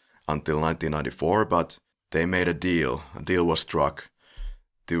Armistice until 1994, but they made a deal. A deal was struck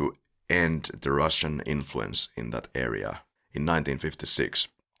to end the Russian influence in that area in 1956.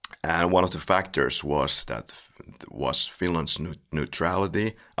 And one of the factors was Finland's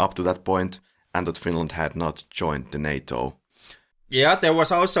neutrality up to that point, and that Finland had not joined the NATO. Yeah, there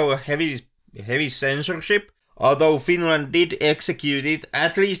was also a heavy censorship, although Finland did execute it,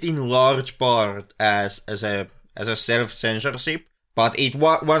 at least in large part, as a self-censorship. But it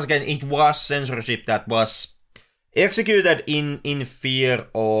was censorship that was executed in fear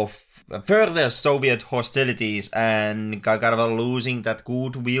of further Soviet hostilities and kind of losing that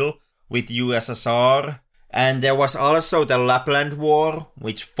goodwill with USSR. And there was also the Lapland War,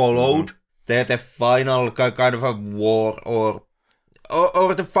 which followed the final kind of a war, or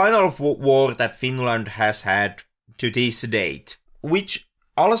the final war that Finland has had to this date, which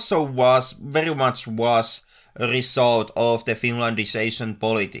also very much was a result of the Finlandization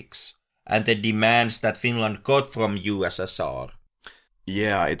politics and the demands that Finland got from USSR.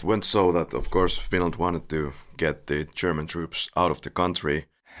 Yeah, it went so that, of course, Finland wanted to get the German troops out of the country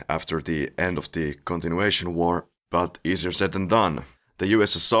after the end of the Continuation War, but easier said than done. The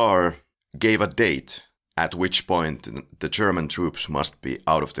USSR gave a date at which point the German troops must be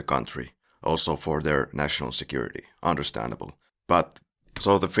out of the country, also for their national security. Understandable. But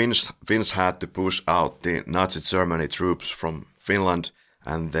so the Finns had to push out the Nazi Germany troops from Finland,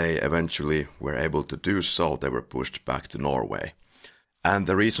 and they eventually were able to do so. They were pushed back to Norway. And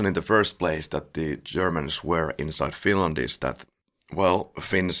the reason in the first place that the Germans were inside Finland is that, well,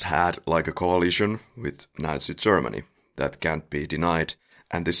 Finns had like a coalition with Nazi Germany. That can't be denied.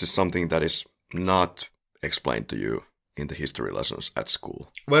 And this is something that is not explained to you in the history lessons at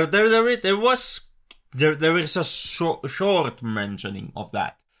school. Well, there was there is a short mentioning of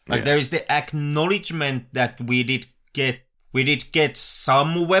that. Like there is the acknowledgement that we did get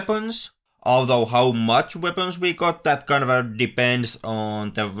some weapons, although how much weapons we got, that kind of depends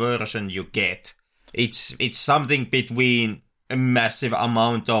on the version you get. It's something between a massive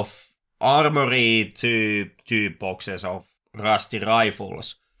amount of armory to 2 boxes of rusty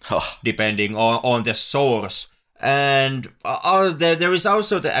rifles, depending on the source. And there is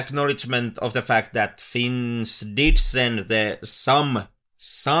also the acknowledgement of the fact that Finns did send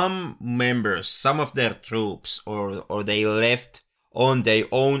some members, some of their troops, or they left on their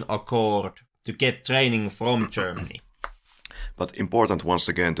own accord to get training from Germany. But important once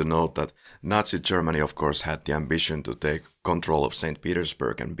again to note that Nazi Germany, of course, had the ambition to take control of St.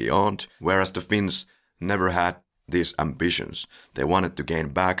 Petersburg and beyond, whereas the Finns never had these ambitions. They wanted to gain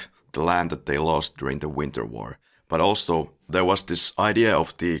back the land that they lost during the Winter War. But also, there was this idea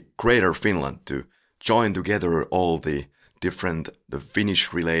of the Greater Finland to join together all the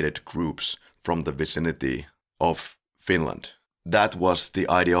Finnish-related groups from the vicinity of Finland. That was the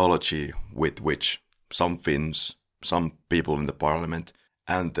ideology with which some Finns, some people in the parliament,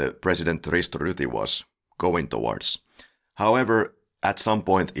 and the President Risto Ryti was going towards. However, at some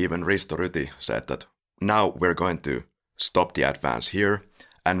point even Risto Ryti said that now we're going to stop the advance here,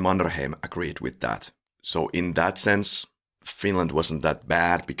 and Mannerheim agreed with that. So in that sense, Finland wasn't that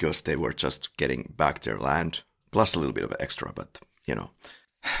bad because they were just getting back their land, plus a little bit of extra, but you know.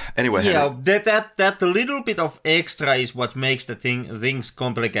 Anyway, yeah, that little bit of extra is what makes the things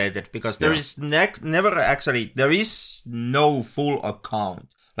complicated, because there is never actually, there is no full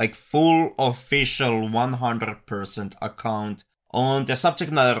account, like full official 100% account on the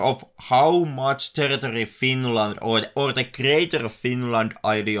subject matter of how much territory Finland or the Greater Finland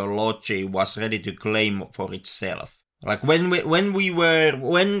ideology was ready to claim for itself. Like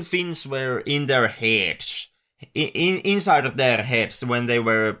when Finns were in their heads, inside of their heads, when they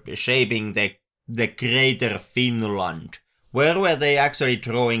were shaping the Greater Finland, where were they actually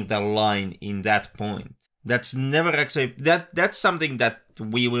drawing the line in that point? That's never actually, that's something that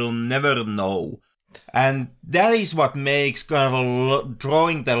we will never know. And that is what makes kind of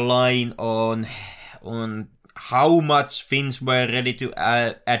drawing the line on how much Finns were ready to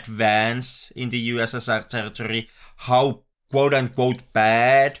advance in the USSR territory, how quote-unquote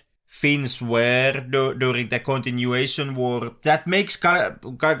bad Finns were during the continuation war. That makes kind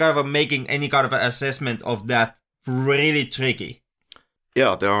of making any kind of assessment of that really tricky.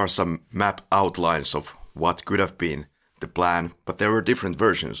 Yeah, there are some map outlines of what could have been the plan, but there were different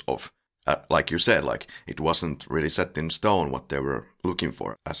versions of, like you said, like it wasn't really set in stone what they were looking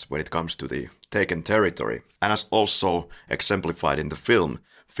for as when it comes to the taken territory. And as also exemplified in the film,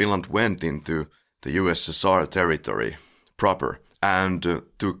 Finland went into the USSR territory proper and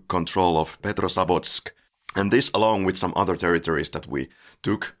took control of Petrozavodsk. And this, along with some other territories that we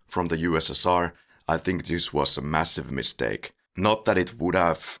took from the USSR, I think this was a massive mistake. Not that it would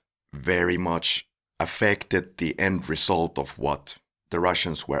have very much affected the end result of what the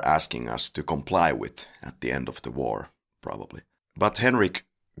Russians were asking us to comply with at the end of the war, probably. But Henrik,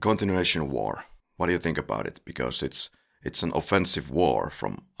 continuation war, what do you think about it? Because it's an offensive war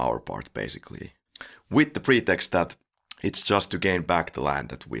from our part, basically, with the pretext that it's just to gain back the land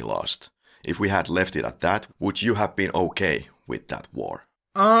that we lost. If we had left it at that, would you have been okay with that war?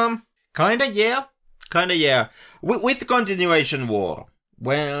 Kinda yeah. With the continuation war,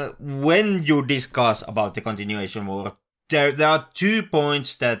 well, when you discuss about the continuation war, there are 2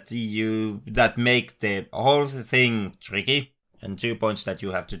 points that make the whole thing tricky, and 2 points that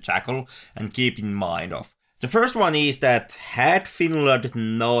you have to tackle and keep in mind of. The first one is that had Finland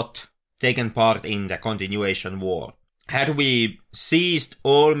not taken part in the continuation war, had we ceased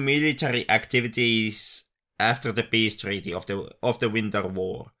all military activities after the peace treaty of the Winter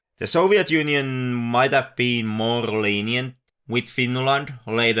War, the Soviet Union might have been more lenient with Finland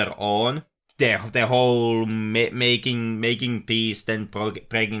later on. The whole making peace, then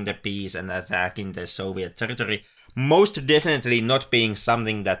breaking the peace and attacking the Soviet territory, most definitely not being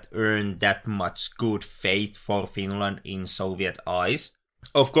something that earned that much good faith for Finland in Soviet eyes.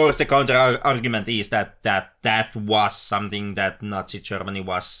 Of course, the counter-argument is that was something that Nazi Germany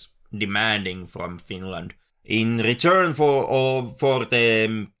was demanding from Finland in return for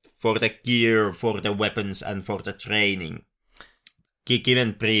the gear, for the weapons, and for the training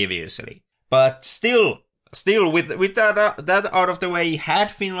given previously. But still, with that out of the way, had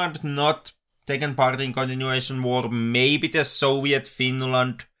Finland not taken part in continuation war, maybe the Soviet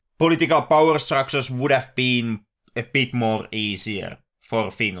Finland political power structures would have been a bit more easier for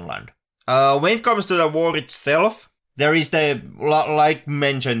Finland. When it comes to the war itself, there is like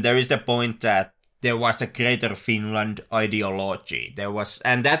mentioned, there is the point that there was the Greater Finland ideology.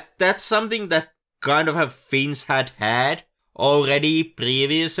 And that's something that kind of Finns had already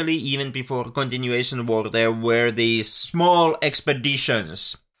previously, even before continuation war. There were these small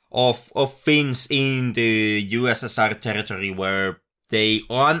expeditions of Finns into USSR territory where they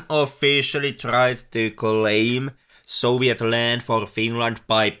unofficially tried to claim Soviet land for Finland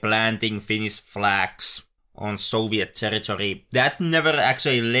by planting Finnish flags on Soviet territory. That never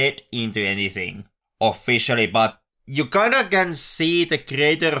actually led into anything officially, but you kind of can see the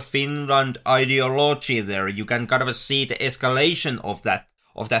Greater Finland ideology there. You can kind of see the escalation of that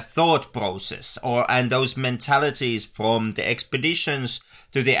thought process and those mentalities from the expeditions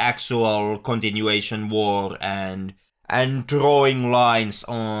to the actual continuation war and drawing lines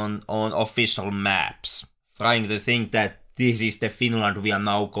on official maps, trying to think that this is the Finland we are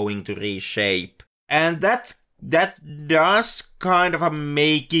now going to reshape. And that does kind of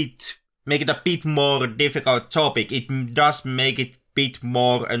make it a bit more difficult topic. It does make it a bit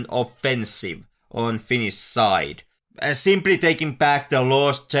more an offensive on Finnish side. Simply taking back the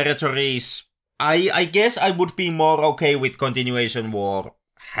lost territories, I guess I would be more okay with continuation war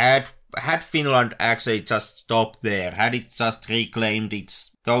had Finland actually just stopped there, had it just reclaimed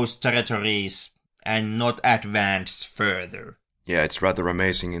those territories and not advanced further. Yeah, it's rather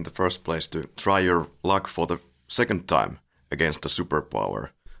amazing in the first place to try your luck for the second time against a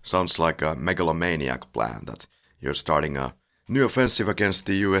superpower. Sounds like a megalomaniac plan that you're starting a new offensive against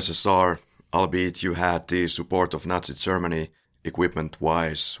the USSR, albeit you had the support of Nazi Germany,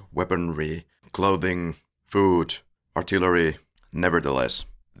 equipment-wise, weaponry, clothing, food, artillery. Nevertheless,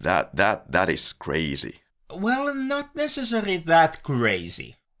 that is crazy. Well, not necessarily that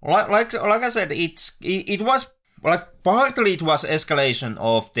crazy. Like I said, it was like partly it was escalation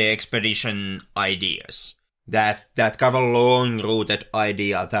of the expedition ideas. That kind of long-rooted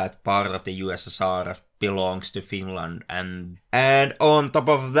idea that part of the USSR belongs to Finland. And on top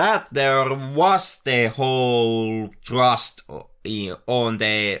of that, there was the whole trust on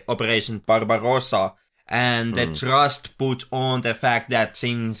the Operation Barbarossa and the trust put on the fact that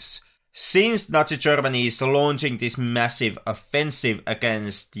since Nazi Germany is launching this massive offensive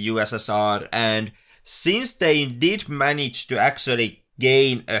against the USSR, and since they did manage to actually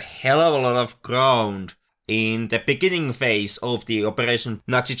gain a hell of a lot of ground in the beginning phase of the operation,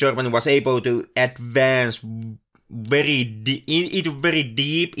 Nazi Germany was able to advance very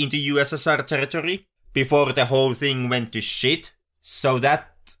deep into USSR territory before the whole thing went to shit. So that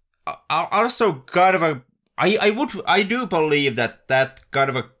also kind of I do believe that kind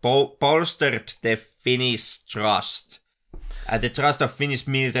of bolstered the Finnish trust. The trust of Finnish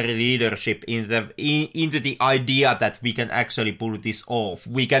military leadership into the idea that we can actually pull this off.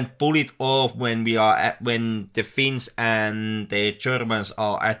 We can pull it off when the Finns and the Germans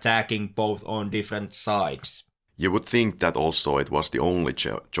are attacking both on different sides. You would think that also it was the only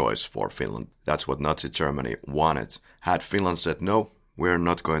choice for Finland. That's what Nazi Germany wanted. Had Finland said, no, we're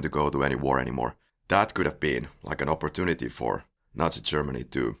not going to go to any war anymore, that could have been like an opportunity for Nazi Germany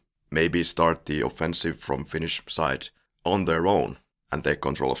to maybe start the offensive from Finnish side on their own and take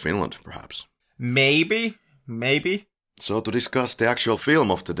control of Finland, perhaps. Maybe. So to discuss the actual film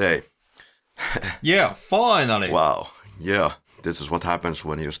of today. Yeah, finally. Wow, yeah, this is what happens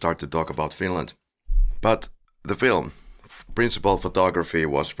when you start to talk about Finland. But the film, principal photography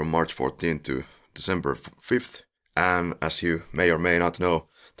was from March 14th to December 5th. And as you may or may not know,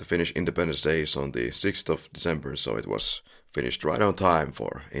 the Finnish Independence Day is on the 6th of December, so it was finished right on time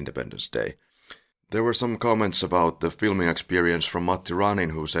for Independence Day. There were some comments about the filming experience from Matti Ranin,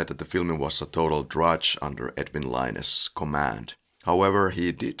 who said that the filming was a total drudge under Edwin Laine's command. However,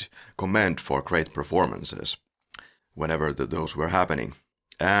 he did commend for great performances whenever those were happening.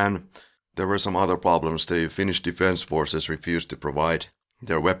 And there were some other problems. The Finnish Defense Forces refused to provide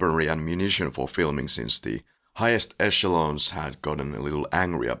their weaponry and munition for filming since the highest echelons had gotten a little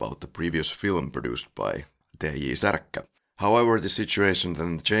angry about the previous film produced by T.J. Särkkä. However, the situation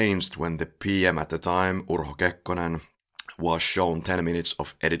then changed when the PM at the time, Urho Kekkonen, was shown 10 minutes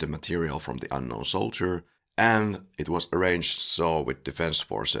of edited material from The Unknown Soldier, and it was arranged so with Defense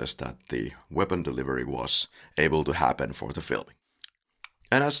Forces that the weapon delivery was able to happen for the filming.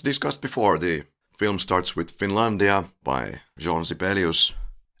 And as discussed before, the film starts with Finlandia by Jean Sibelius,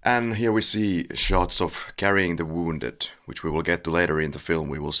 and here we see shots of carrying the wounded, which we will get to later in the film,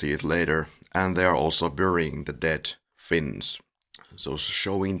 we will see it later, and they are also burying the dead Finns, so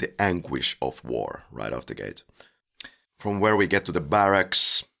showing the anguish of war right off the gate. From where we get to the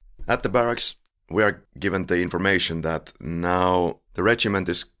barracks. At the barracks, we are given the information that now the regiment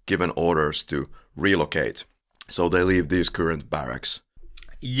is given orders to relocate, so they leave these current barracks.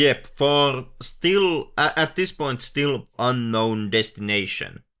 Yep, for still, at this point, still unknown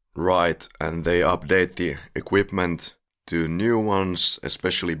destination. Right, and they update the equipment to new ones,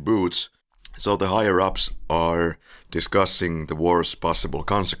 especially boots, so the higher-ups are discussing the war's possible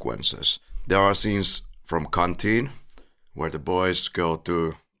consequences. There are scenes from canteen, where the boys go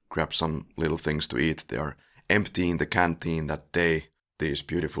to grab some little things to eat. They are emptying the canteen that day, these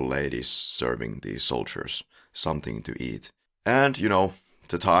beautiful ladies serving the soldiers something to eat. And,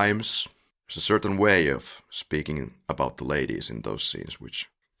 the times, there's a certain way of speaking about the ladies in those scenes, which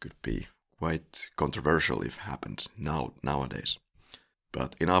could be quite controversial if happened nowadays.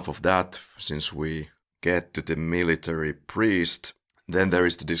 But enough of that, since we get to the military priest, then there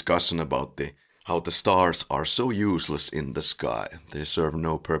is the discussion about how the stars are so useless in the sky. They serve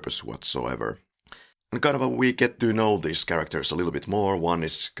no purpose whatsoever. And we get to know these characters a little bit more. One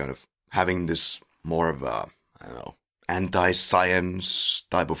is kind of having this more of a, anti-science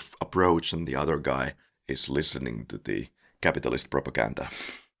type of approach, and the other guy is listening to the capitalist propaganda.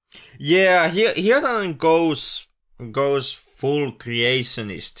 Yeah, Hiedan goes full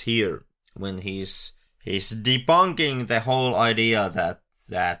creationist here when he's debunking the whole idea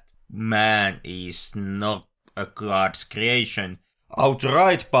that man is not a god's creation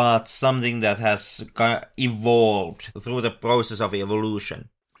outright, but something that has evolved through the process of evolution.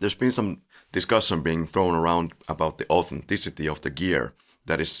 There's been some discussion being thrown around about the authenticity of the gear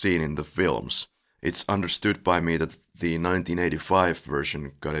that is seen in the films. It's understood by me that the 1985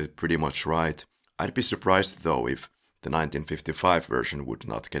 version got it pretty much right. I'd be surprised though if the 1955 version would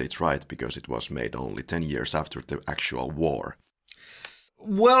not get it right, because it was made only 10 years after the actual war.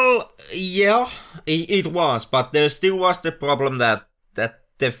 Well, yeah, it was, but there still was the problem that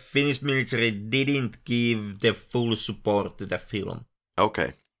the Finnish military didn't give the full support to the film.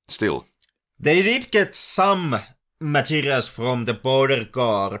 Okay, still. They did get some materials from the Border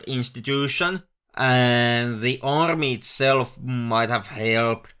Guard institution, and the army itself might have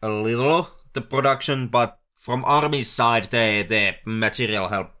helped a little the production, but from army's side, the material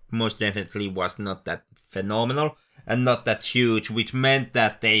help most definitely was not that phenomenal and not that huge, which meant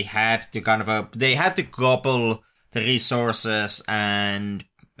that they had to couple the resources and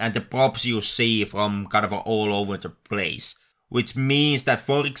the props you see from all over the place. Which means that,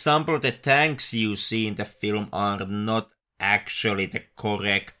 for example, the tanks you see in the film are not actually the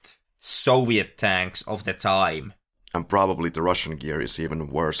correct Soviet tanks of the time. And probably the Russian gear is even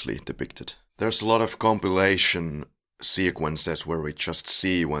worsely depicted. There's a lot of compilation sequences where we just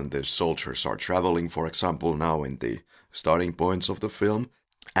see when the soldiers are traveling, for example, now in the starting points of the film,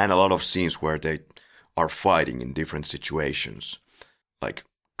 and a lot of scenes where they are fighting in different situations. Like,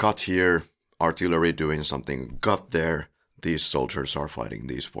 cut here, artillery doing something, cut there, these soldiers are fighting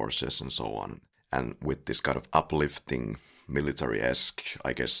these forces and so on. And with this kind of uplifting, military-esque,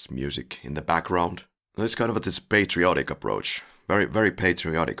 I guess, music in the background. It's kind of this patriotic approach, very, very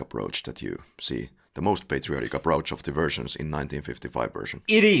patriotic approach that you see. The most patriotic approach of the versions in 1955 version.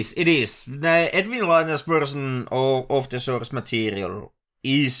 It is. The Edwin Liner's version of the source material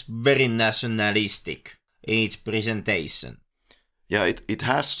is very nationalistic in its presentation. Yeah, it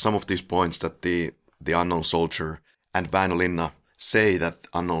has some of these points that the Unknown Soldier and Van Linna say that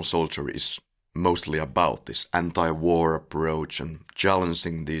Unknown Soldier is mostly about this anti-war approach and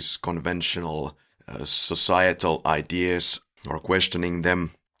challenging these conventional societal ideas or questioning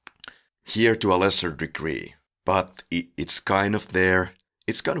them. Here to a lesser degree, but it's kind of there.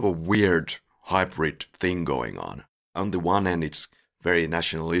 It's kind of a weird hybrid thing going on. On the one hand, it's very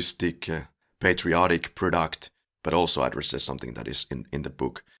nationalistic, patriotic product, but also addresses something that is in the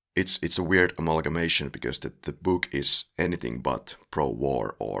book. It's a weird amalgamation because the book is anything but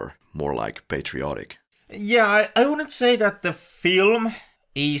pro-war or more like patriotic. Yeah, I wouldn't say that the film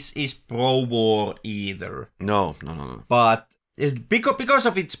is pro-war either. No. But because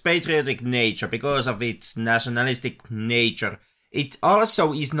of its patriotic nature, because of its nationalistic nature, it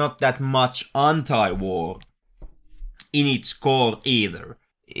also is not that much anti-war in its core either.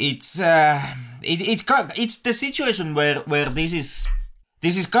 It's the situation where this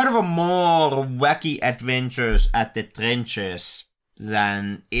is kind of a more wacky adventures at the trenches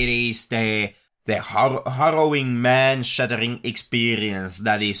than it is the harrowing man-shattering experience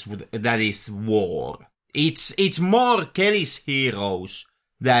that is war. It's more Kelly's Heroes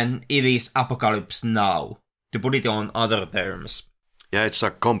than it is Apocalypse Now, to put it on other terms. Yeah, it's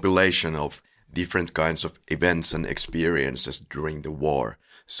a compilation of different kinds of events and experiences during the war.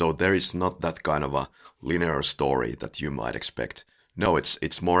 So there is not that kind of a linear story that you might expect. No,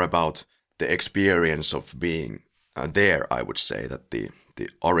 it's more about the experience of being there, I would say, that the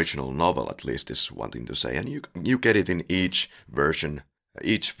original novel at least is wanting to say. And you get it in each version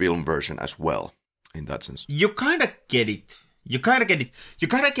each film version as well, in that sense. You kind of get it. You kind of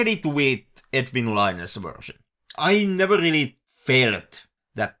get it with Edwin Linus' version. I never really felt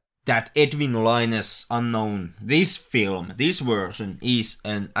that Edwin Linus Unknown, this version, is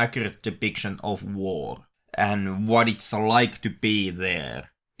an accurate depiction of war and what it's like to be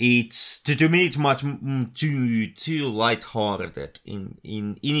there. It's to me it's much too light-hearted in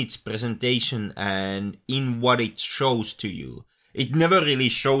its presentation and in what it shows to you. It never really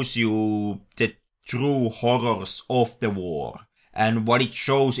shows you the true horrors of the war, and what it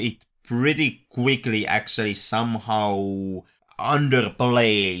shows, it pretty quickly actually somehow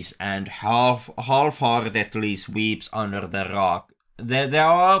underplays and half-heartedly sweeps under the rug. There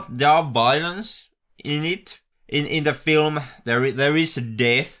are violence in it. In the film, there is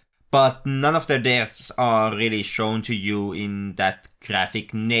death, but none of the deaths are really shown to you in that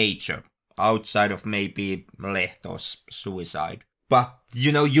graphic nature, outside of maybe Lehto's suicide. But,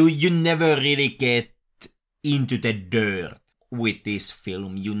 you never really get into the dirt with this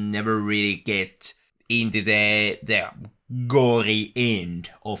film. You never really get into the gory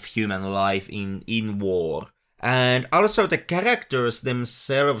end of human life in war. And also the characters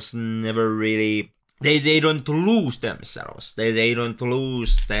themselves never really... They don't lose themselves. They don't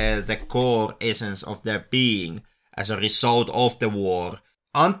lose the core essence of their being as a result of the war.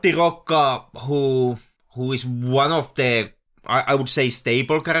 Antti Rokka, who is one of the, I would say,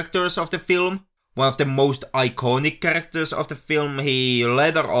 staple characters of the film, one of the most iconic characters of the film, he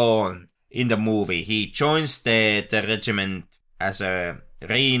later on in the movie, he joins the regiment as a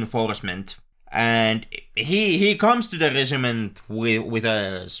reinforcement. And he comes to the regiment with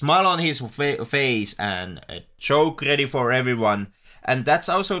a smile on his face and a joke ready for everyone. And that's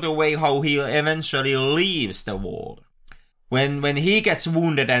also the way how he eventually leaves the war. When he gets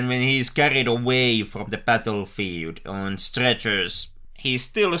wounded and when he's carried away from the battlefield on stretchers, he's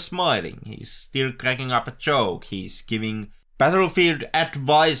still smiling. He's still cracking up a joke. He's giving battlefield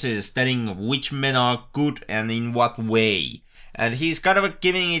advices telling which men are good and in what way. And he's kind of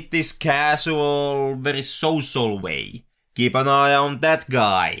giving it this casual, very social way. Keep an eye on that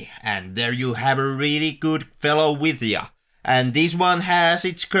guy, and there you have a really good fellow with ya. And this one has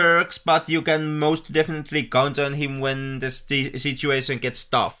its quirks, but you can most definitely count on him when the situation gets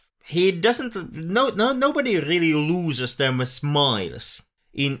tough. He doesn't... Nobody really loses their smiles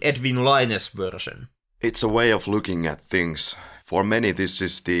in Edwin Linus' version. It's a way of looking at things. For many, this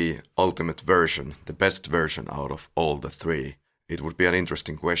is the ultimate version, the best version out of all the three. It would be an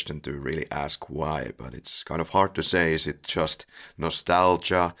interesting question to really ask why, but it's kind of hard to say. Is it just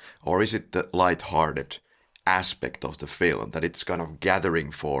nostalgia, or is it the light-hearted aspect of the film that it's kind of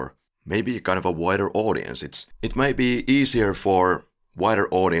gathering for maybe kind of a wider audience? It may be easier for wider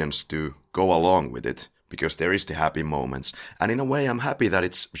audience to go along with it because there is the happy moments, and in a way I'm happy that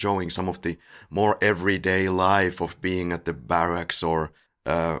it's showing some of the more everyday life of being at the barracks or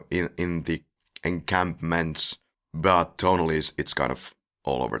in the encampments. But tonally, it's kind of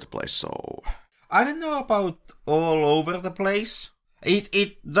all over the place, so... I don't know about all over the place.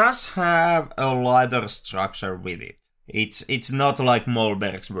 It does have a lighter structure with it. It's not like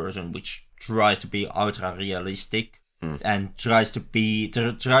Mollberg's version, which tries to be ultra realistic and tries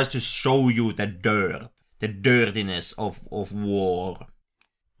to show you the dirtiness of war.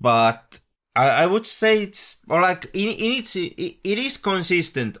 But I would say it's like it is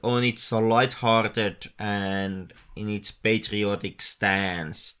consistent on its light-hearted and in its patriotic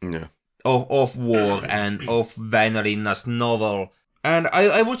stance of war and of Väinö-Linna's novel. And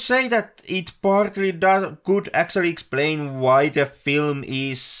I would say that it partly could actually explain why the film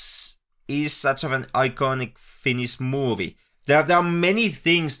is such of an iconic Finnish movie. There are many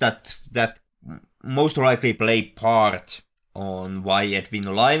things that most likely play part on why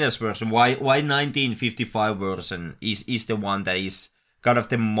Edwin Linus' version, why 1955 version is the one that is kind of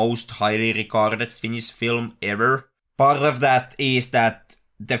the most highly regarded Finnish film ever. Part of that is that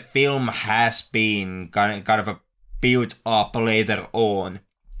the film has been kind of built up later on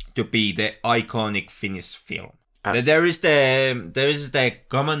to be the iconic Finnish film. There is the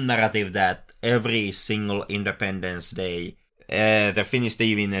common narrative that every single Independence Day, the Finnish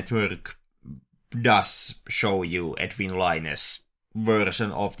TV network does show you Edwin Linus' version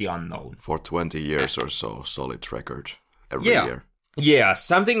of The Unknown. For 20 years or so, solid record every year. Yeah,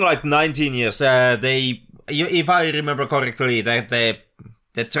 something like 19 years. If I remember correctly, the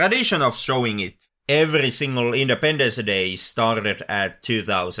tradition of showing it every single Independence Day started at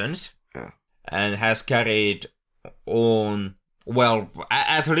 2000 and has carried on, well,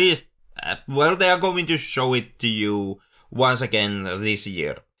 at least, they are going to show it to you once again this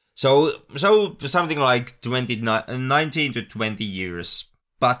year. So something like 19 to 20 years.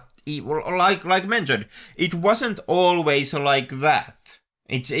 But like mentioned, it wasn't always like that.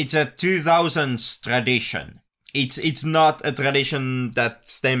 It's a 2000s tradition. It's not a tradition that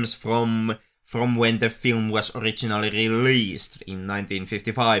stems from when the film was originally released in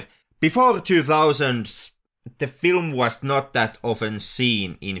 1955. Before 2000s, the film was not that often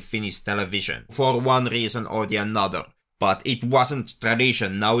seen in Finnish television, for one reason or the another. But it wasn't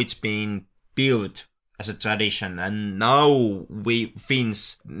tradition, now it's been built as a tradition, and now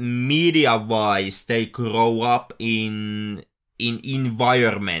Finns, media-wise, they grow up in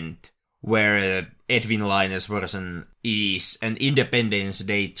environment where Edwin Laine's version is an Independence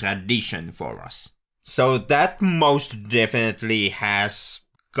Day tradition for us. So that most definitely has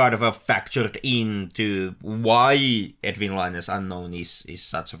kind of factored into why Edwin Laine's Unknown is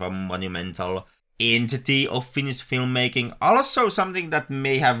such of a monumental entity of Finnish filmmaking. Also something that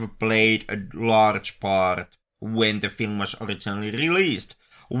may have played a large part when the film was originally released.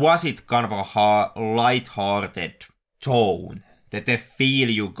 Was it kind of a light-hearted tone? That the feel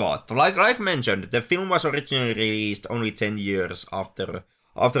you got. Like mentioned, the film was originally released only 10 years after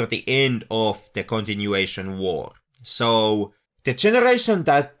the end of the continuation war. So the generation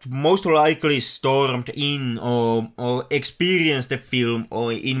that most likely stormed in or experienced the film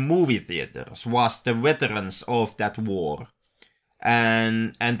or in movie theaters was the veterans of that war.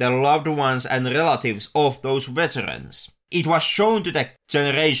 And the loved ones and relatives of those veterans. It was shown to the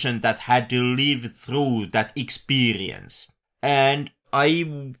generation that had lived through that experience. And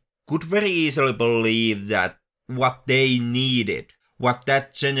I could very easily believe that what they needed, what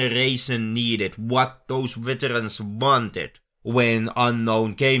that generation needed, what those veterans wanted when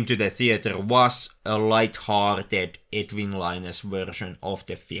Unknown came to the theater was a light-hearted Edwin Laine's version of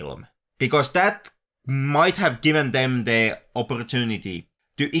the film. Because that might have given them the opportunity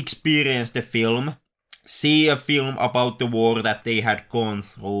to experience the film, see a film about the war that they had gone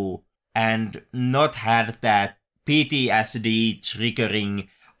through, and not had that PTSD triggering,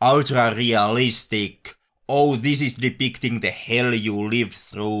 ultra-realistic, oh, this is depicting the hell you lived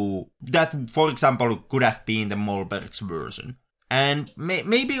through. That, for example, could have been the Mollberg's version. And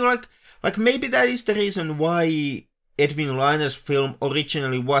maybe maybe that is the reason why Edwin Laine's film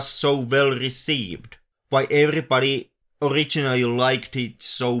originally was so well received. Why everybody originally liked it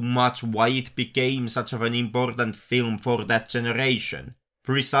so much, why it became such of an important film for that generation.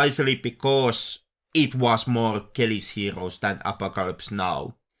 Precisely because it was more Kelly's Heroes than Apocalypse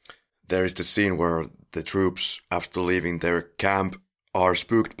Now. There is the scene where the troops, after leaving their camp, are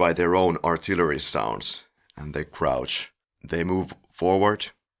spooked by their own artillery sounds, and they crouch. They move forward,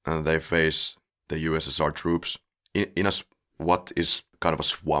 and they face the USSR troops in what is kind of a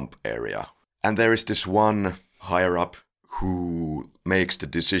swamp area. And there is this one higher-up who makes the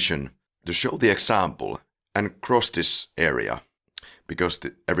decision to show the example and cross this area, because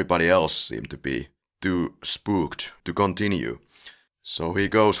everybody else seemed to be too spooked to continue. So he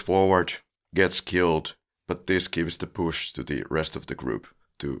goes forward, gets killed, but this gives the push to the rest of the group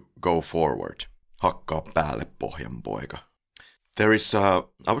to go forward. Hakkaa päälle, pohjanpoika. There is, I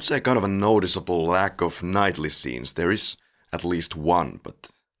would say, kind of a noticeable lack of knightly scenes. There is at least one, but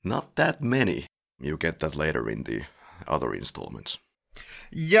not that many. You get that later in the other installments.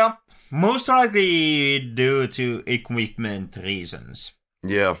 Yeah, most likely due to equipment reasons.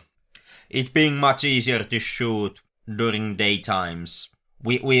 Yeah. It being much easier to shoot during daytimes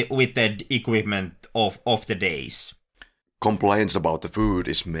with the equipment of the days. Complaints about the food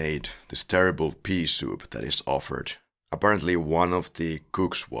is made, this terrible pea soup that is offered. Apparently one of the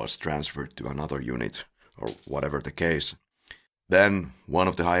cooks was transferred to another unit, or whatever the case. Then one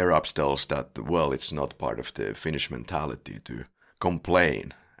of the higher-ups tells that, well, it's not part of the Finnish mentality to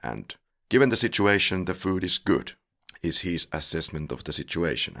complain, and given the situation, the food is good, is his assessment of the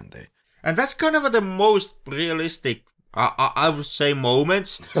situation, And that's kind of the most realistic, I would say,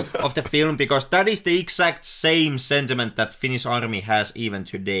 moments of the film, because that is the exact same sentiment that Finnish army has even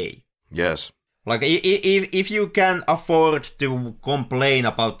today. Yes. Like, if you can afford to complain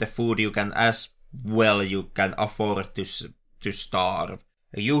about the food, you can you can afford to starve.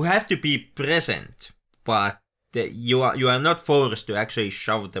 You have to be present, but you are not forced to actually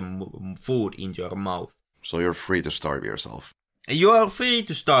shove the food into your mouth. So you're free to starve yourself. You are free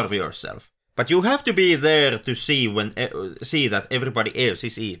to starve yourself, but you have to be there to see that everybody else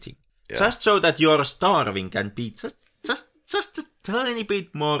is eating. Yeah. Just so that your starving can be just a tiny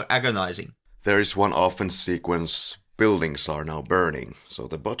bit more agonizing. There is one offense sequence. Buildings are now burning, so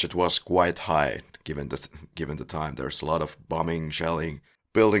the budget was quite high given the time. There's a lot of bombing, shelling,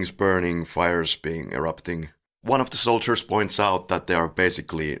 buildings burning, fires erupting. one of the soldiers points out that they are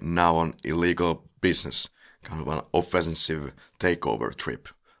basically now on illegal business, kind of an offensive takeover trip,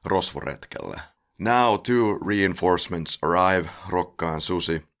 rosvoretkelle. Now 2 reinforcements arrive, Rokka and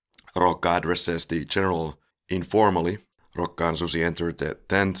Susi. Rokka addresses the general informally. Rokka and Susi enter the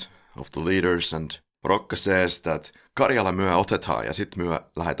tent of the leaders and Rokka says that Karjala myö otetaan ja sit myö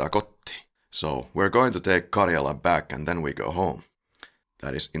lähdetään kotiin. So we're going to take Karjala back and then we go home.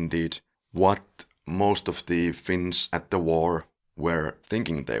 That is indeed what most of the Finns at the war were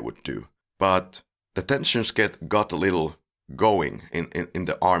thinking they would do. But the tensions got a little going in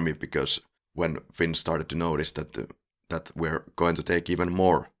the army because when Finns started to notice that we're going to take even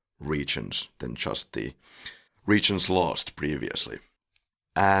more regions than just the regions lost previously.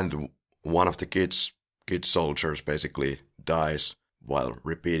 And one of the kid soldiers basically dies while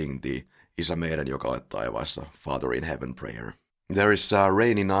repeating the Isä meidän, joka olet taivaassa, Father in Heaven prayer. There is a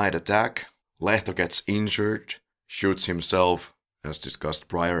rainy night attack. Lehto gets injured, shoots himself, as discussed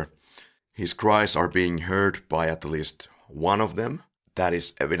prior. His cries are being heard by at least one of them. That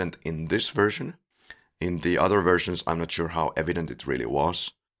is evident in this version. In the other versions, I'm not sure how evident it really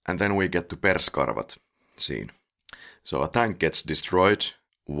was. And then we get to Perskarvat scene. So a tank gets destroyed,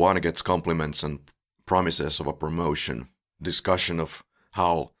 one gets compliments and promises of a promotion. Discussion of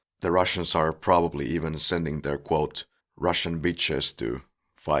how the Russians are probably even sending their, quote, Russian bitches to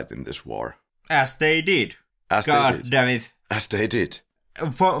fight in this war. As they did. Damn it. As they did.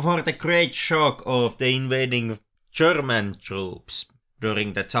 For the great shock of the invading German troops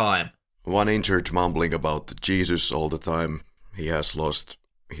during the time. One injured mumbling about Jesus all the time. He has lost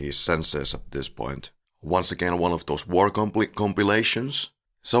his senses at this point. Once again, one of those war compilations.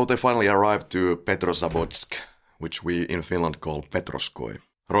 So they finally arrived to Petrozavodsk, which we in Finland call Petroskoi.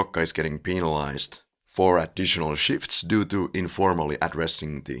 Rokka is getting penalized for additional shifts due to informally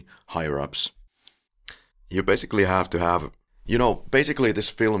addressing the higher-ups. You basically have to have... basically this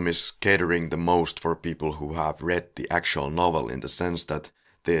film is catering the most for people who have read the actual novel, in the sense that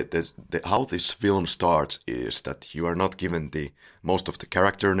how this film starts is that you are not given the most of the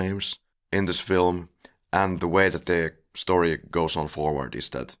character names in this film, and the way that the story goes on forward is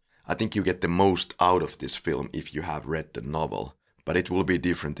that I think you get the most out of this film if you have read the novel, but it will be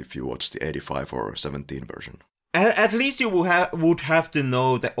different if you watch the 85 or 17 version. At least you would have to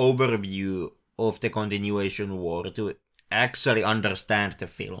know the overview of the continuation war to actually understand the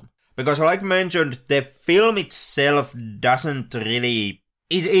film. Because like mentioned, the film itself doesn't really...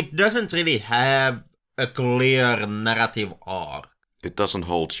 It doesn't really have a clear narrative arc. It doesn't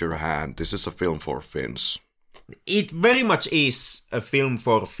hold your hand. This is a film for Finns. It very much is a film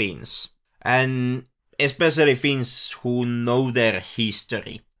for Finns. And especially Finns who know their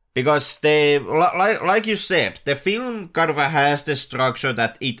history. Because like you said, the film kind of has the structure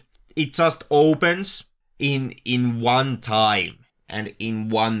that it just opens in one time and in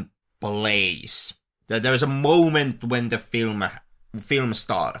one place. That there's a moment when the film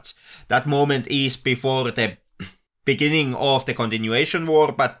starts. That moment is before the beginning of the continuation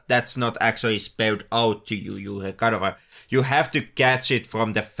war, but that's not actually spelled out to you. You have to catch it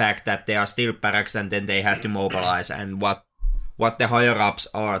from the fact that they are still barracks and then they have to mobilize and what the higher-ups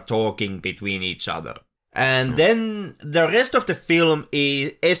are talking between each other. And then the rest of the film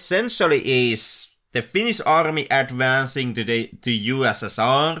is essentially the Finnish army advancing to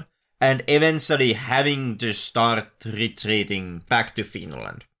USSR and eventually having to start retreating back to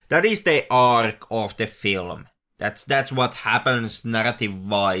Finland. That is the arc of the film. That's what happens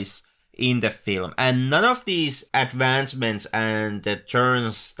narrative-wise in the film. And none of these advancements and the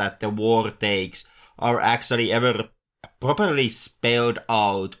turns that the war takes are actually ever properly spelled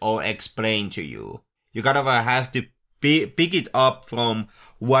out or explained to you. You kind of have to pick it up from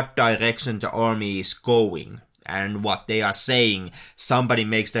what direction the army is going and what they are saying. Somebody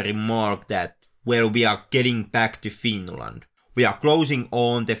makes the remark that, well, we are getting back to Finland. We are closing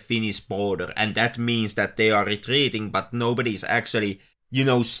on the Finnish border, and that means that they are retreating, but nobody's actually,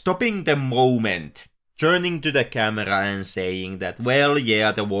 stopping the moment, turning to the camera and saying that, well,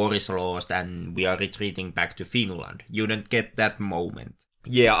 yeah, the war is lost and we are retreating back to Finland. You don't get that moment.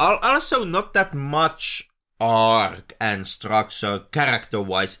 Yeah, also not that much arc and structure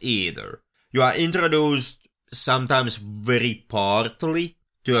character-wise either. You are introduced sometimes very partly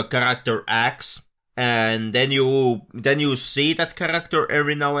to a character X, and then you see that character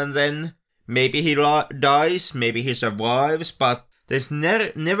every now and then. Maybe he dies, maybe he survives, but there's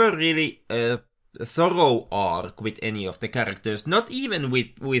never really a thorough arc with any of the characters. Not even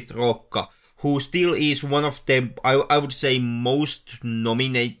with Rokka, who still is one of the, I would say, most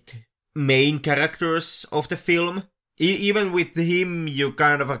nominated main characters of the film. Even with him, you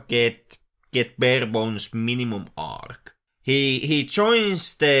kind of get get bare bones minimum arc. He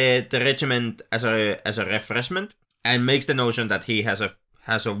joins the regiment as a refreshment and makes the notion that he has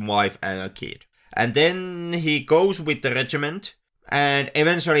a wife and a kid. And then he goes with the regiment, and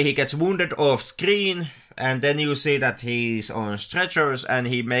eventually he gets wounded off screen, and then you see that he's on stretchers, and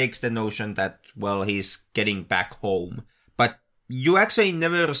he makes the notion that, well, he's getting back home. But you actually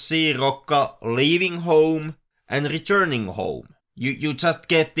never see Rocca leaving home and returning home. You just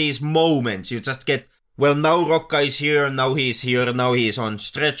get these moments. You just get, well, now Rocca is here, now he's on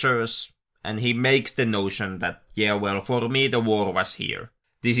stretchers, and he makes the notion that, yeah, well, for me the war was here.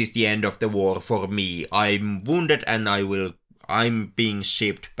 This is the end of the war for me. I'm wounded and I'm being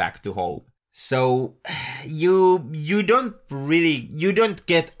shipped back to home. So, you don't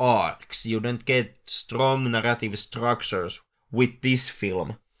get arcs, you don't get strong narrative structures with this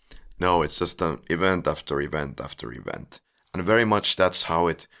film. No, it's just an event after event after event. And very much that's how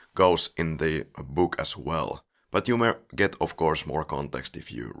it goes in the book as well. But you may get, of course, more context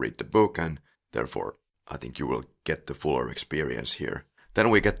if you read the book, and therefore I think you will get the fuller experience here. Then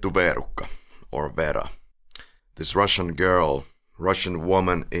we get to Verukka, or Vera. This Russian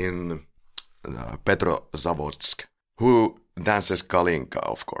woman in Petrozavodsk, who dances Kalinka,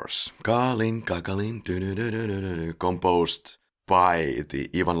 of course. Kalinka, composed by the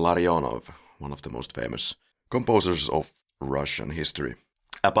Ivan Larionov, one of the most famous composers of Russian history.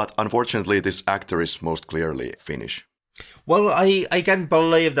 But unfortunately, this actor is most clearly Finnish. Well, I can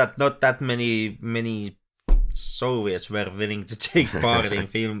believe that not that many Soviets were willing to take part in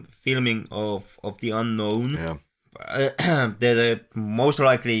filming of the unknown. Yeah. They most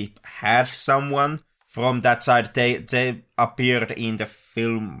likely had someone from that side. They appeared in the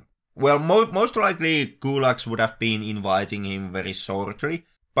film. Well, most likely Gulags would have been inviting him very shortly.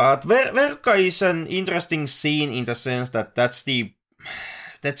 But Verka is an interesting scene in the sense that that's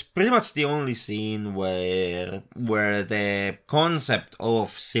pretty much the only scene where the concept of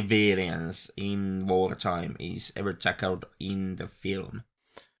civilians in wartime is ever tackled in the film.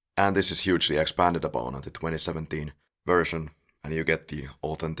 And this is hugely expanded upon in the 2017 version, and you get the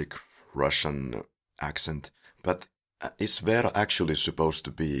authentic Russian accent. But is Vera actually supposed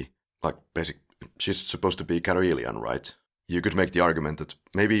to be, she's supposed to be Karelian, right? You could make the argument that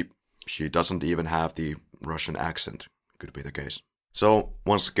maybe she doesn't even have the Russian accent. Could be the case. So,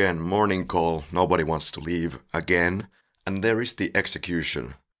 once again, morning call, nobody wants to leave again, and there is the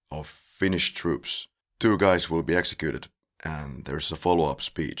execution of Finnish troops. 2 guys will be executed, and there's a follow-up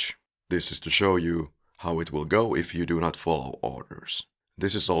speech. This is to show you how it will go if you do not follow orders.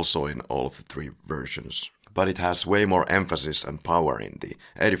 This is also in all of the 3 versions, but it has way more emphasis and power in the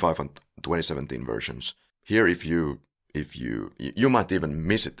 85 and 2017 versions. Here, if you might even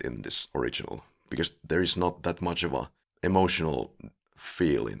miss it in this original, because there is not that much of a emotional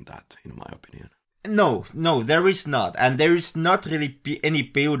feel in that, in my opinion. No, there is not, and there is not really any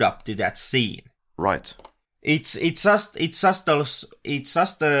build up to that scene. Right. It's just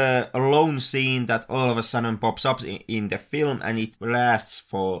a lone scene that all of a sudden pops up in the film, and it lasts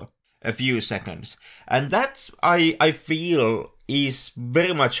for a few seconds, and that I feel is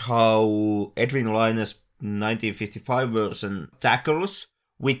very much how Edwin Line's 1955 version tackles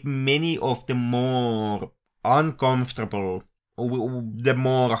with many of the more uncomfortable, the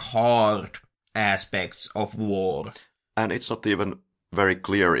more hard aspects of war. And it's not even very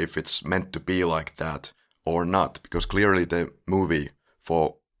clear if it's meant to be like that or not, because clearly the movie,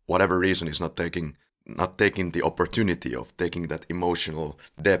 for whatever reason, is not taking the opportunity of taking that emotional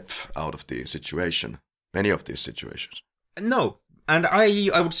depth out of the situation, many of these situations. No, and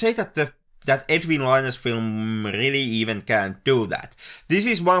I would say that that Edwin Line's film really even can't do that. This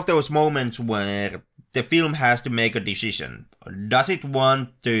is one of those moments where the film has to make a decision. Does it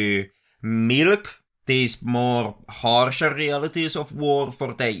want to milk these more harsher realities of war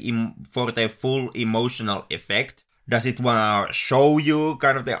for their full emotional effect? Does it want to show you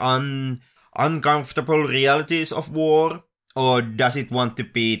kind of the uncomfortable realities of war? Or does it want to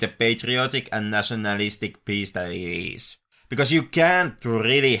be the patriotic and nationalistic piece that it is? Because you can't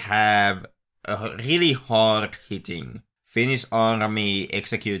really have a really hard-hitting Finnish army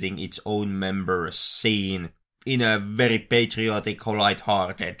executing its own members scene in a very patriotic,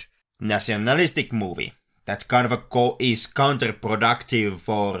 light-hearted, nationalistic movie. That kind of is counterproductive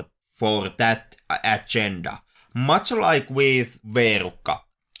for that agenda. Much like with Verukka,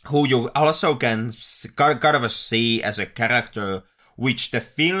 who you also can kind of see as a character which the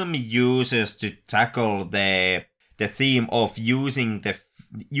film uses to tackle the theme of using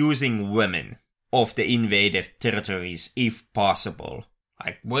women of the invaded territories if possible.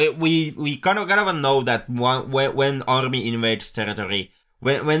 Like we kind of know that when army invades territory,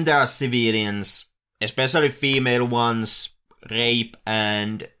 when there are civilians, especially female ones, rape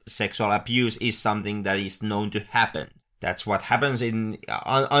and sexual abuse is something that is known to happen. That's what happens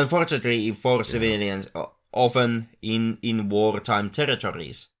unfortunately for civilians, often in wartime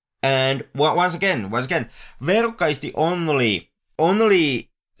territories. And once again, Veruca is the only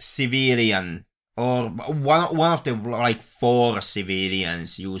civilian, or one of the like 4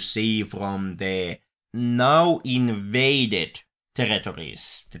 civilians you see from the now invaded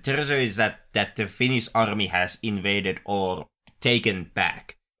territories. The territories that the Finnish army has invaded or taken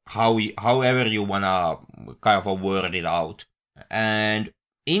back. However you wanna kind of word it out. And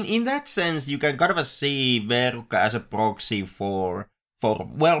in that sense, you can kind of see Veruca as a proxy for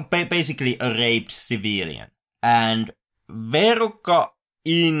basically a raped civilian. And Veruca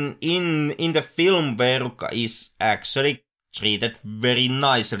in the film, Veruca is actually treated very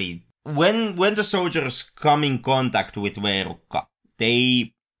nicely. When the soldiers come in contact with Veruca,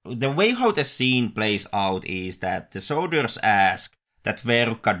 the way how the scene plays out is that the soldiers ask that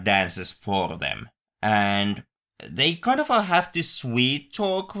Veruca dances for them. And they kind of have to sweet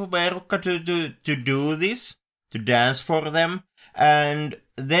talk Veruca to do this, to dance for them. And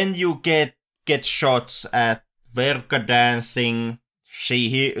then you get shots at Veruca dancing.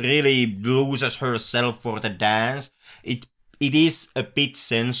 She really loses herself for the dance. It is a bit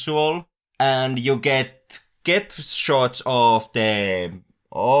sensual, and you get shots of the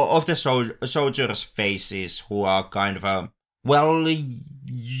soldiers' faces who are kind of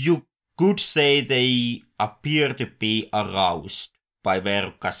you could say they appear to be aroused by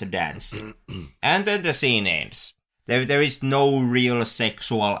Veruca's dancing. And then the scene ends. There is no real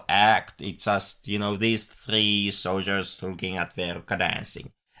sexual act. It's just, these 3 soldiers looking at Veruca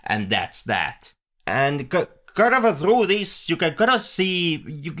dancing. And that's that. And kind of through this, you can kind of see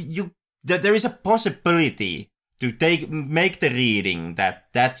that there is a possibility to make the reading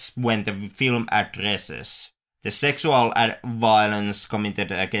that's when the film addresses the sexual violence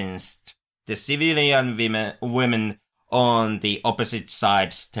committed against the civilian women on the opposite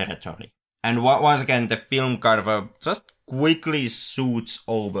side's territory. And once again, the film kind of just quickly shoots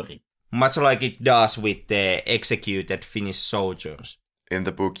over it, much like it does with the executed Finnish soldiers. In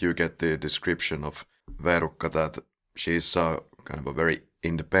the book, you get the description of Veruca that she's kind of a very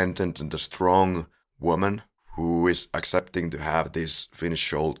independent and a strong woman who is accepting to have these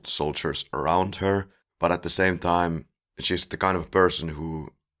Finnish soldiers around her, but at the same time, she's the kind of person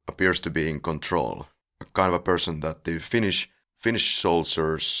who appears to be in control, a kind of a person that the Finnish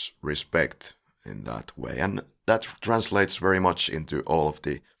soldiers respect in that way, and that translates very much into all of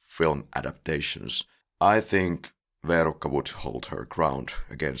the film adaptations. I think Veruca would hold her ground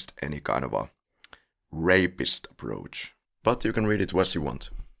against any kind of a rapist approach, but you can read it as you want.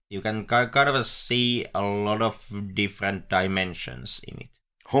 You can kind of see a lot of different dimensions in it.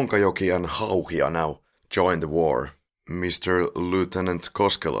 Honkajoki and Hauhia now join the war. Mr. Lieutenant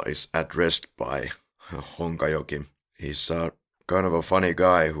Koskela is addressed by Honkajoki. He's kind of a funny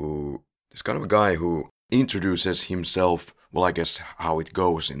guy who introduces himself, well, I guess how it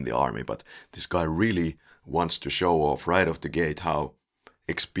goes in the army, but this guy really wants to show off right off the gate how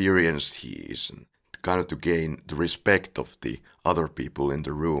experienced he is, and kind of to gain the respect of the other people in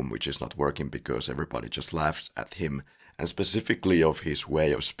the room, which is not working because everybody just laughs at him, and specifically of his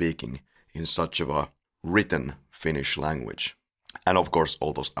way of speaking in such of a written Finnish language. And of course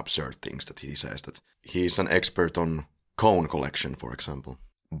all those absurd things that he says, that he's an expert on cone collection, for example.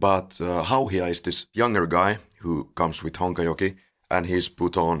 But Hauhia is this younger guy who comes with Honkajoki, and he's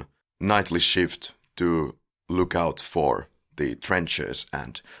put on nightly shift to look out for the trenches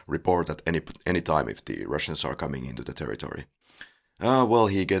and report at any time if the Russians are coming into the territory. Well,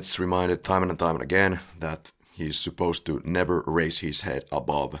 he gets reminded time and time again that he's supposed to never raise his head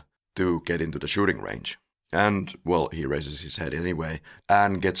above to get into the shooting range. And, well, he raises his head anyway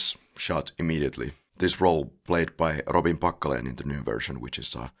and gets shot immediately. This role played by Robin Packalen in the new version, which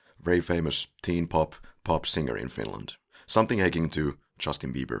is a very famous teen pop singer in Finland. Something akin to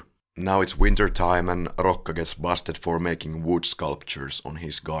Justin Bieber. Now it's winter time and Rokka gets busted for making wood sculptures on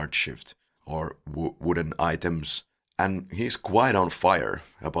his guard shift, or wooden items, and he's quite on fire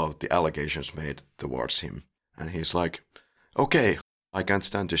about the allegations made towards him. And he's like, okay, I can't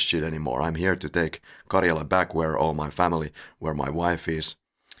stand this shit anymore. I'm here to take Karjala back where all my family, where my wife is,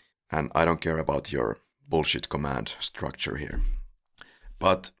 and I don't care about your bullshit command structure here.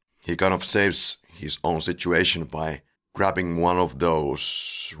 But he kind of saves his own situation by grabbing one of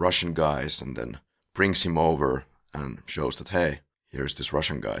those Russian guys and then brings him over and shows that, hey, here's this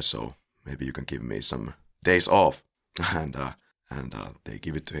Russian guy, so maybe you can give me some days off. And they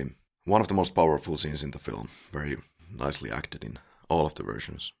give it to him. One of the most powerful scenes in the film, very nicely acted in all of the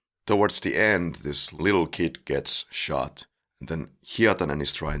versions. Towards the end, this little kid gets shot, and then Hietanen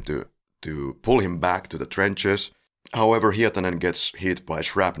is trying to pull him back to the trenches. However, Hietanen gets hit by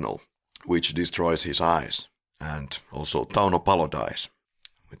shrapnel, which destroys his eyes. And also Tauno Palo dies,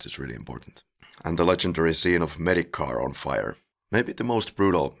 which is really important. And the legendary scene of medic car on fire. Maybe the most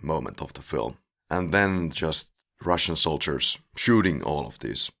brutal moment of the film. And then just Russian soldiers shooting all of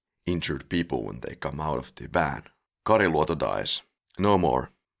these injured people when they come out of the van. Kari Luoto dies. No more.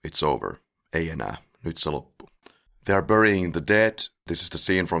 It's over. Ei enää. Nyt se loppu. They are burying the dead. This is the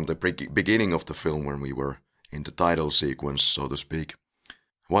scene from the beginning of the film when we were in the title sequence, so to speak.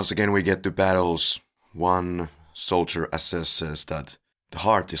 Once again we get to battles. One soldier assesses that the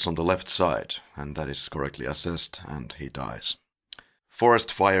heart is on the left side, and that is correctly assessed, and he dies.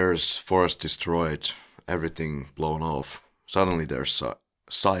 Forest fires, forest destroyed, everything blown off. Suddenly there's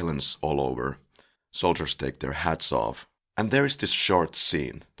silence all over. Soldiers take their hats off. And there is this short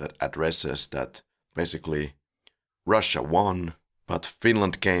scene that addresses that basically Russia won, but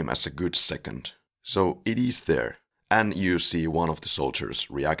Finland came as a good second. So it is there. And you see one of the soldiers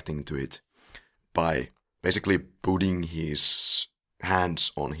reacting to it by basically putting his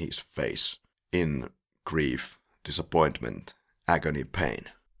hands on his face in grief, disappointment, agony, pain.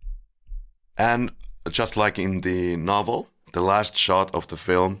 And just like in the novel, the last shot of the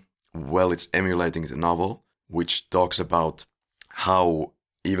film, well, it's emulating the novel, which talks about how,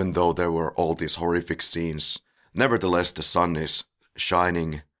 even though there were all these horrific scenes, nevertheless the sun is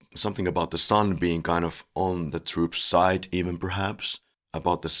shining. Something about the sun being kind of on the troops' side, even perhaps.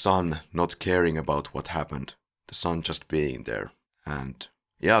 About the sun not caring about what happened. The sun just being there. And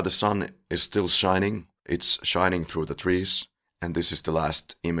yeah, the sun is still shining. It's shining through the trees. And this is the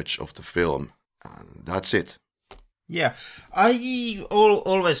last image of the film. And that's it. Yeah, I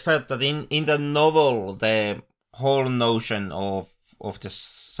always felt that in the novel, the whole notion of the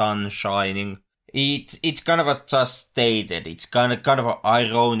sun shining, it's kind of a just stated. It's kind of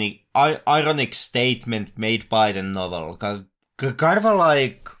an ironic statement made by the novel. Kind of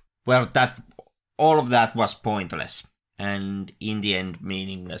like, well, that all of that was pointless and in the end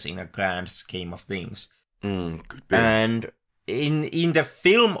meaningless in a grand scheme of things. Could be. And in the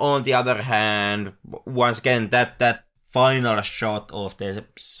film, on the other hand, once again, that final shot of the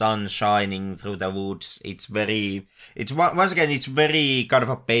sun shining through the woods, it's very kind of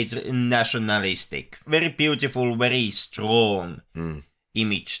a nationalistic, very beautiful, very strong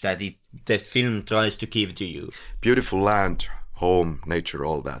image that the film tries to give to you. Beautiful land, home, nature,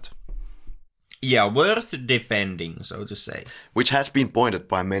 all that. Yeah, worth defending, so to say. Which has been pointed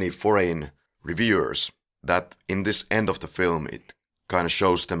by many foreign reviewers, that in this end of the film it kind of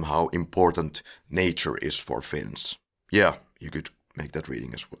shows them how important nature is for Finns. Yeah, you could make that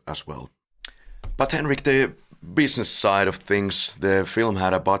reading as well. But Henrik, the business side of things, the film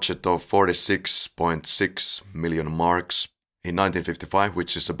had a budget of 46.6 million marks in 1955,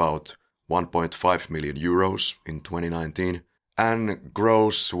 which is about 1.5 million euros in 2019. And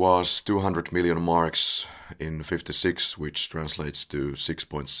gross was 200 million marks in 56, which translates to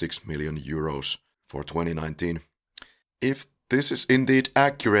 6.6 million euros for 2019. If this is indeed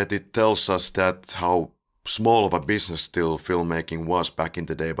accurate, it tells us that how small of a business still filmmaking was back in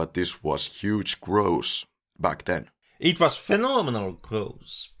the day, but this was huge gross back then. It was phenomenal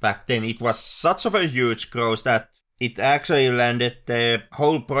gross back then. It was such of a huge gross that it actually landed the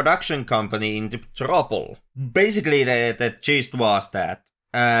whole production company into trouble. Basically, the gist was that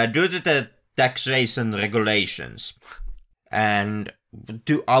due to the taxation regulations and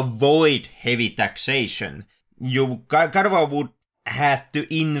to avoid heavy taxation, you kind of would have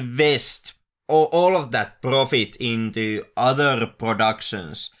to invest all of that profit into other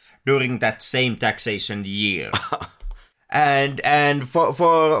productions during that same taxation year. and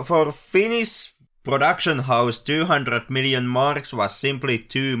for Finnish production house, 200 million marks was simply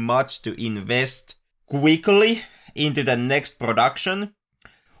too much to invest quickly into the next production,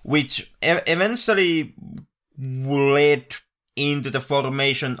 which eventually led into the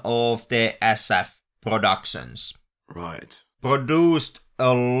formation of the SF Productions. Right. Produced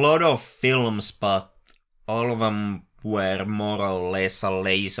a lot of films, but all of them were more or less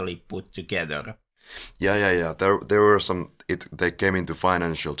lazily put together. Yeah. There were some. They came into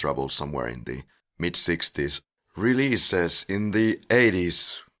financial trouble somewhere in the mid-60s. Releases in the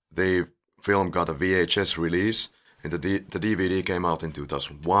 80s. The film got a VHS release. And the DVD came out in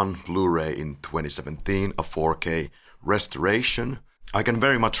 2001. Blu-ray in 2017. A 4K restoration. I can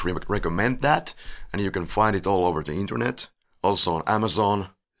very much recommend that. And you can find it all over the internet. Also on Amazon.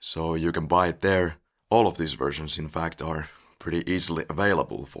 So you can buy it there. All of these versions, in fact, are pretty easily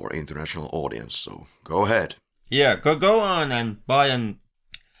available for international audience. So go ahead. Yeah, go on and buy an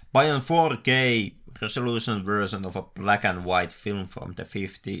 4K resolution version of a black and white film from the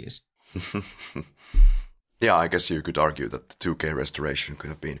 50s. Yeah, I guess you could argue that the 2K restoration could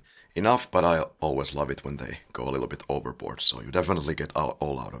have been enough, but I always love it when they go a little bit overboard, so you definitely get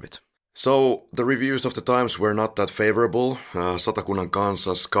all out of it. So, the reviews of the Times were not that favorable. Satakunnan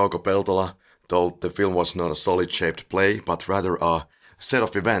Kansas Kauko Peltola told the film was not a solid-shaped play, but rather a set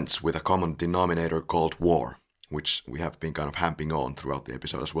of events with a common denominator called war, which we have been kind of hamping on throughout the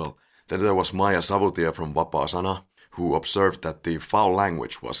episode as well. Then there was Maija Savutie from Vapaa Sana, who observed that the foul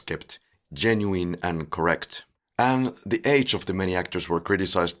language was kept genuine and correct. And the age of the many actors were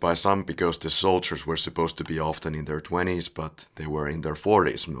criticized by some because the soldiers were supposed to be often in their 20s, but they were in their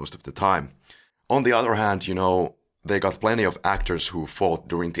 40s most of the time. On the other hand, they got plenty of actors who fought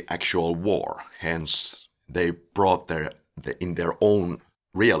during the actual war, hence they brought in their own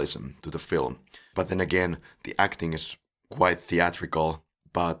realism to the film. But then again, the acting is quite theatrical,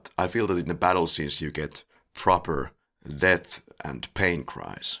 but I feel that in the battle scenes you get proper death and pain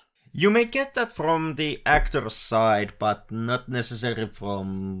cries. You may get that from the actor's side, but not necessarily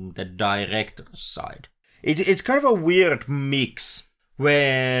from the director's side. It's kind of a weird mix,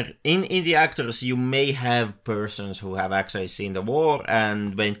 where in the actors you may have persons who have actually seen the war,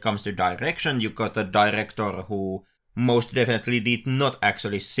 and when it comes to direction, you got a director who most definitely did not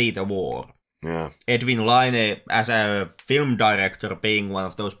actually see the war. Yeah. Edwin Laine, as a film director, being one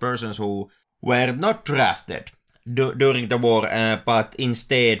of those persons who were not drafted during the war, but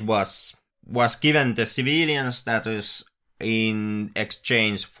instead was given the civilian status in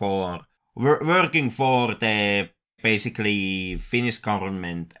exchange for working for the basically Finnish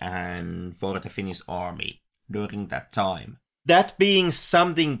government and for the Finnish army during that time. That being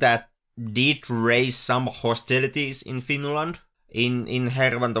something that did raise some hostilities in Finland. In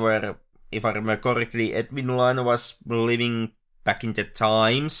Hervanta, where, if I remember correctly, Edwin Laine was living back in the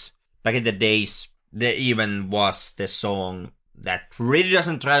times, back in the days. There even was the song that really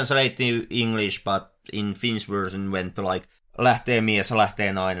doesn't translate to English, but in Finnish version went like lähtee mies,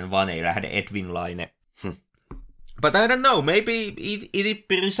 lähtee nainen, vaan ei lähde Edwin Laine. But I don't know, maybe it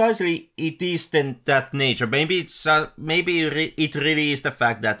precisely it isn't that nature. Maybe it really is the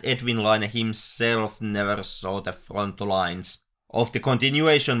fact that Edwin Laine himself never saw the front lines of the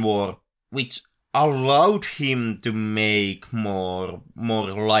continuation war, which allowed him to make more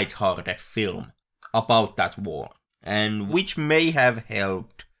light-hearted film about that war, and which may have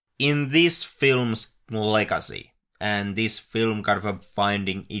helped in this film's legacy and this film kind of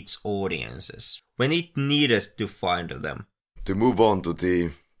finding its audiences when it needed to find them. To move on to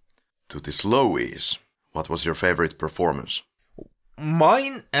the slowies, what was your favorite performance?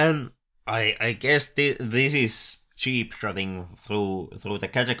 Mine, and I guess this is cheap shotting through the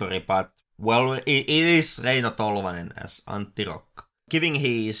category, but well, it is Reino Tolvanen as Antti Rokka, giving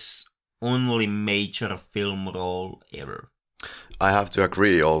his only major film role ever. I have to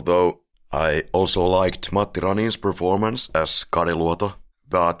agree, although I also liked Matti Ranin's performance as Kari Luoto,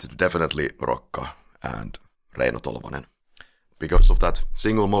 but definitely Rokka and Reino Tolvanen. Because of that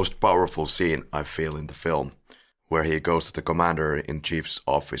single most powerful scene I feel in the film, where he goes to the commander-in-chief's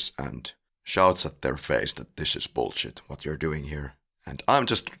office and shouts at their face that this is bullshit, what you're doing here. And I'm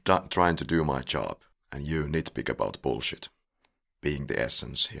just trying to do my job, and you nitpick about bullshit, being the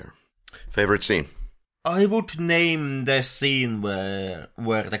essence here. Favorite scene? I would name the scene where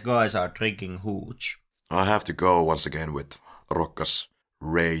the guys are drinking hooch. I have to go once again with Rokka's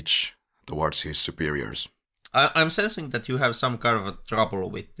rage towards his superiors. I'm sensing that you have some kind of a trouble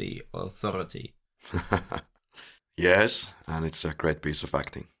with the authority. Yes, and it's a great piece of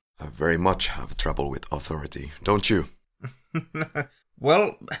acting. I very much have trouble with authority, don't you?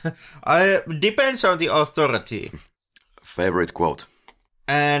 Well, depends on the authority. Favorite quote?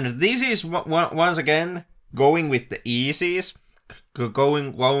 And this is once again going with the easiest,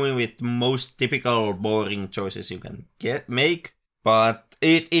 going with the most typical boring choices you can make. But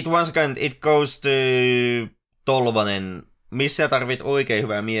it once again it goes to Tolvanen. Missä tarvit oikein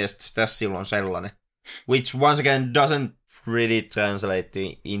hyvää miestä, tässä silloin sellainen. Which once again doesn't really translate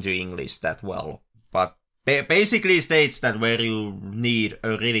into English that well, but basically states that where you need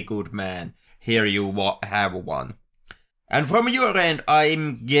a really good man, here you have one. And from your end,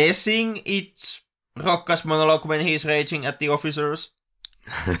 I'm guessing it's Rokka's monologue when he's raging at the officers.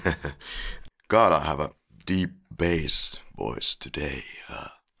 God, I have a deep bass voice today.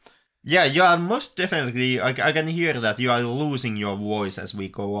 Yeah, you are most definitely, I can hear that you are losing your voice as we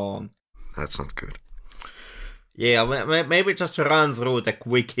go on. That's not good. Yeah, maybe just run through the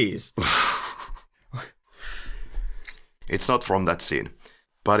quickies. It's not from that scene,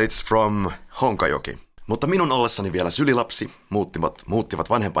 but it's from Honkajoki. Mutta minun ollessani vielä sylilapsi muuttivat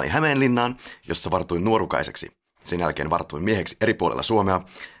vanhempani Hämeenlinnaan, jossa vartuin nuorukaiseksi. Sen jälkeen vartuin mieheksi eri puolella Suomea,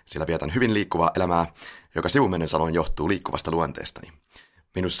 sillä vietän hyvin liikkuvaa elämää, joka sivumennen sanoen johtuu liikkuvasta luonteestani.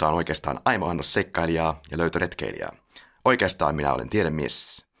 Minussa on oikeastaan aimo annos seikkailijaa ja löytöretkeilijää. Oikeastaan minä olen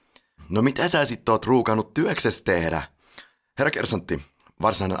tiedemies. No mitä sä sit oot ruukannut työksessä tehdä? Herra Kersantti,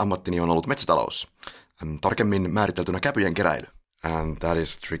 varsinainen ammattini on ollut metsätalous. Tarkemmin määriteltynä käpyjen keräily. And that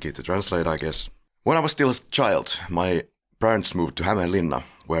is tricky to translate, I guess. When I was still a child, my parents moved to Hämeenlinna,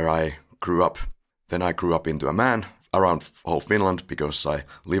 where I grew up. Then I grew up into a man around whole Finland because I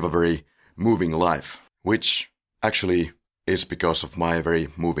live a very moving life, which actually is because of my very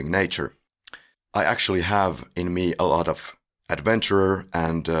moving nature. I actually have in me a lot of adventurer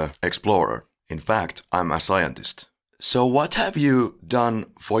and explorer. In fact, I'm a scientist. So what have you done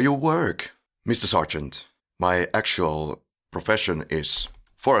for your work? Mr. Sergeant, my actual profession is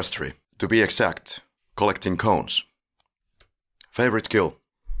forestry. To be exact, collecting cones. Favorite kill?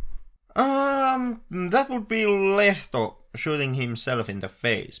 That would be Lehto shooting himself in the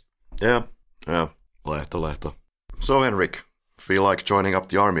face. Yeah, Lehto. So Henrik, feel like joining up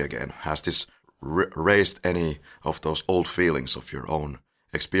the army again? Has this raised any of those old feelings of your own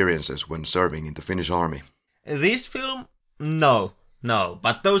experiences when serving in the Finnish army? This film? No.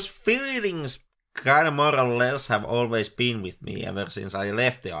 But those feelings kind of more or less have always been with me ever since I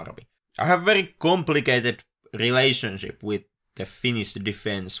left the army. I have a very complicated relationship with the Finnish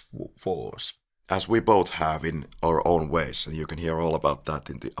Defense Force. As we both have in our own ways, and you can hear all about that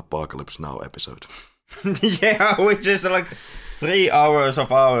in the Apocalypse Now episode. Yeah, which is like 3 hours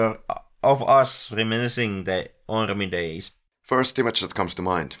of us reminiscing the army days. First image that comes to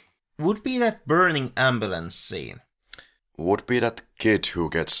mind would be that burning ambulance scene. Would be that kid who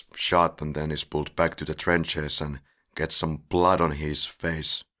gets shot and then is pulled back to the trenches and gets some blood on his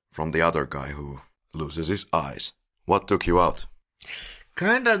face from the other guy who loses his eyes. What took you out?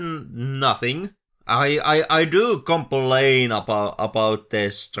 Kinda nothing. I do complain about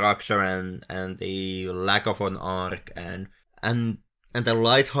the structure and the lack of an arc and the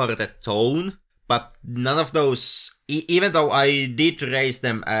lighthearted tone, but none of those, even though I did raise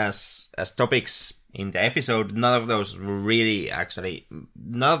them as topics in the episode, none of those really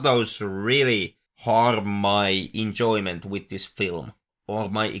harm my enjoyment with this film or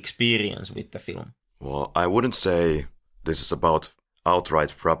my experience with the film. Well, I wouldn't say this is about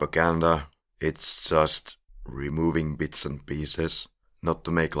outright propaganda. It's just removing bits and pieces, not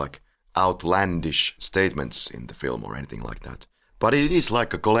to make like outlandish statements in the film or anything like that. But it is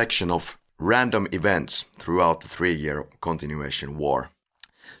like a collection of random events throughout the 3-year continuation war.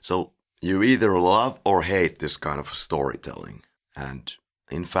 So you either love or hate this kind of storytelling. And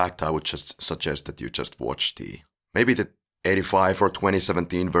in fact, I would just suggest that you just watch maybe the 85 or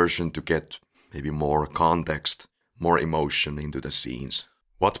 2017 version to get maybe more context, more emotion into the scenes.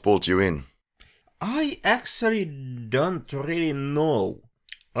 What pulled you in? I actually don't really know.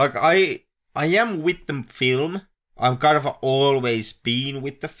 Like, I am with the film. I've kind of always been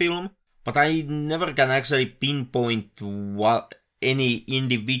with the film, but I never can actually pinpoint what any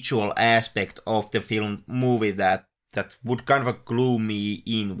individual aspect of the movie that would kind of glue me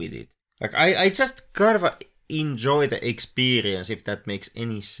in with it. Like, I just kind of enjoy the experience, if that makes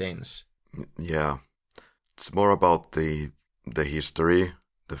any sense. Yeah. It's more about the history,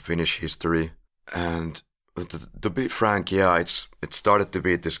 the Finnish history. And to be frank, yeah, it started to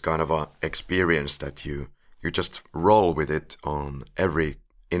be this kind of a experience that you just roll with it on every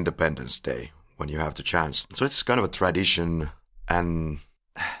Independence Day when you have the chance. So it's kind of a tradition, and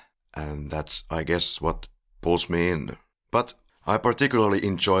that's, I guess, what pulls me in. But I particularly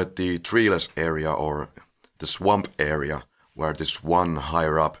enjoyed the treeless area or the swamp area where this one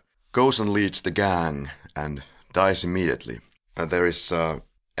higher up goes and leads the gang and dies immediately. And there is an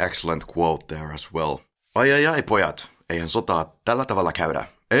excellent quote there as well. Ai pojat, eihän sotaa tällä tavalla käydä.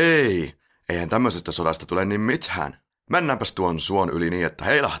 Eihän tämmöisestä sodasta tule niin mitään. Mennäänpäs tuon suon yli niin, että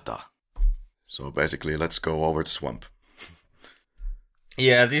heilahtaa. So basically, let's go over the swamp.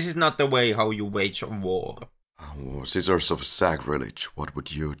 Yeah, this is not the way how you wage a war. Scissors of Sacrilege, what would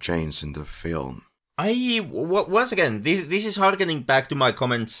you change in the film? Once again, this is harkening back to my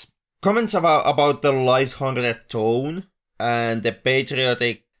comments about the light-hearted tone and the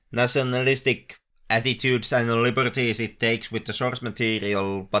patriotic, nationalistic attitudes and liberties it takes with the source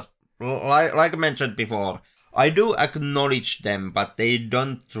material, but like I mentioned before, I do acknowledge them, but they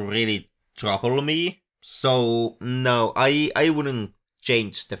don't really trouble me. So, no, I wouldn't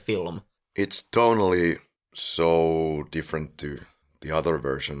change the film. It's tonally so different to the other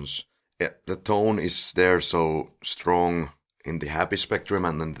versions. The tone is there so strong in the happy spectrum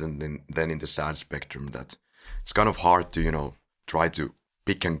and then in the sad spectrum, that it's kind of hard to, try to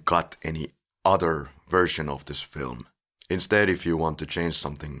pick and cut any other version of this film. Instead, if you want to change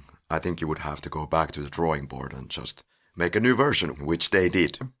something, I think you would have to go back to the drawing board and just make a new version, which they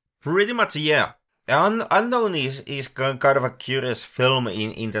did. Pretty much, yeah. Unknown is kind of a curious film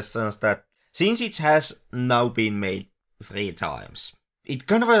in the sense that since it has now been made 3 times, it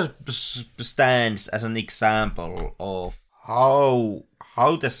kind of stands as an example of how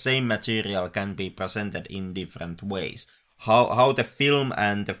the same material can be presented in different ways. How the film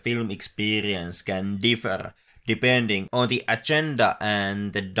and the film experience can differ depending on the agenda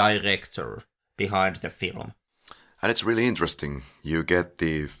and the director behind the film. And it's really interesting. You get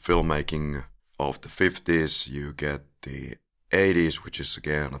the filmmaking of the 50s, you get the 80s, which is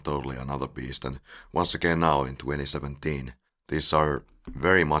again totally another beast. And once again now in 2017, these are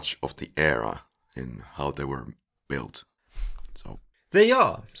very much of the era in how they were built. So they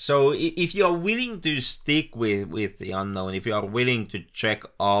are. So if you are willing to stick with the unknown, if you are willing to check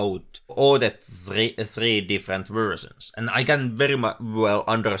out all the three different versions, and I can very well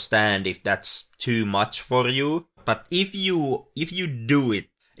understand if that's too much for you, but if you do it,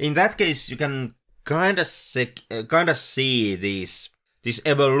 in that case you can kind of see this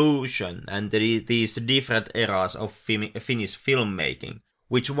evolution and these different eras of Finnish filmmaking,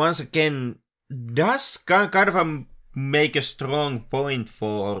 which once again does kind of make a strong point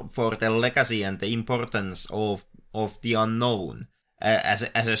for the legacy and the importance of the unknown as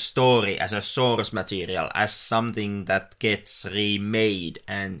a story, as a source material, as something that gets remade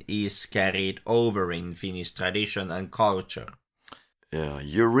and is carried over in Finnish tradition and culture. Yeah,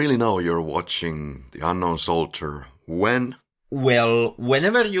 you really know you're watching The Unknown Soldier when? Well,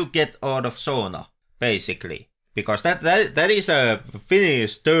 whenever you get out of sauna, basically. Because that is a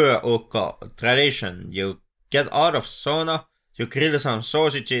Finnish työukko tradition. You get out of sauna, you grill some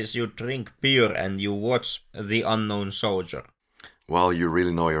sausages, you drink beer, and you watch The Unknown Soldier. Well, you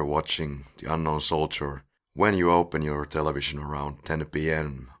really know you're watching The Unknown Soldier when you open your television around 10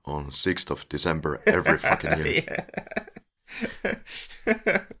 p.m. on 6th of December every fucking year.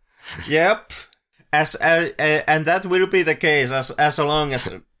 Yep. And that will be the case as long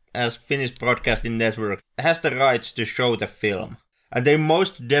as Finnish Broadcasting Network has the rights to show the film. And they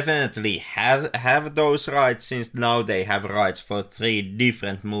most definitely have those rights, since now they have rights for 3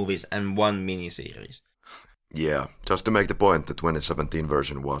 different movies and 1 miniseries. Yeah, just to make the point, the 2017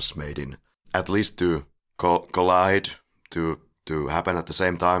 version was made in at least to collide, to happen at the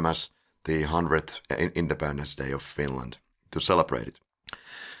same time as the 100th Independence Day of Finland, to celebrate it.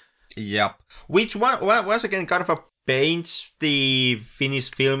 Yep. Which once again kind of paints the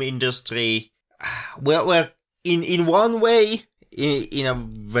Finnish film industry, well, in one way, in a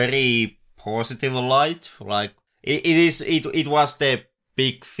very positive light. Like it was the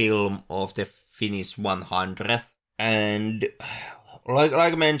big film of the Finnish 100th, and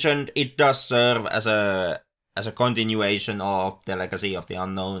like mentioned, it does serve as a continuation of the legacy of the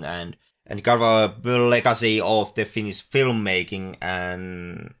unknown and kind of a legacy of the Finnish filmmaking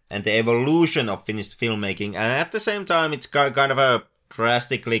and the evolution of Finnish filmmaking. And at the same time, it's kind of a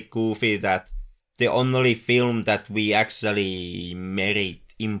drastically goofy that the only film that we actually merit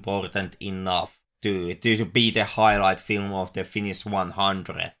important enough to be the highlight film of the Finnish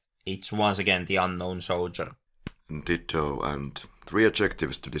 100th. It's once again The Unknown Soldier. Ditto, and 3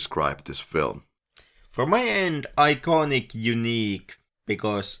 adjectives to describe this film. From my end, iconic, unique,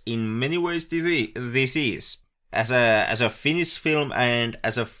 because in many ways this is, as a Finnish film and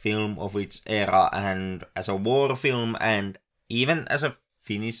as a film of its era and as a war film and even as a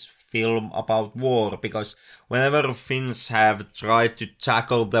Finnish film about war, because whenever Finns have tried to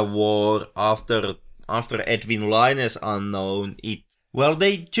tackle the war after Edwin Laine's Unknown,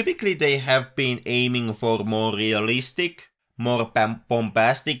 they have been aiming for more realistic, more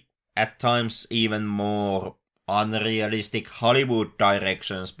bombastic, at times even more unrealistic Hollywood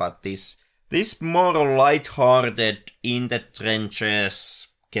directions, but this more light-hearted, in the trenches,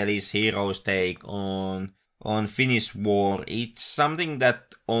 Kelly's hero's take on Finnish war, it's something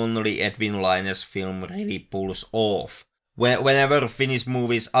that only Edwin Laine's film really pulls off. Whenever Finnish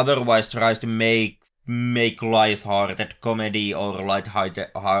movies otherwise tries to make light-hearted comedy or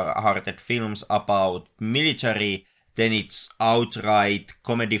light-hearted films about military, then it's outright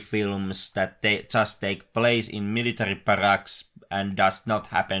comedy films that just take place in military barracks and does not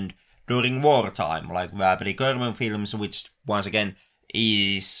happen during wartime, like Vääpeli Körmön films, which once again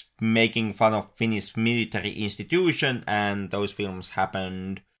is making fun of Finnish military institution, and those films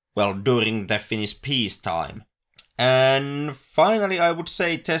happened, well, during the Finnish peacetime. And finally, I would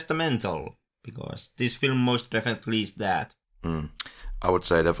say Testamental, because this film most definitely is that. I would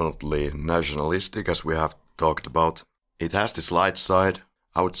say definitely nationalistic, as we have talked about. It has this light side.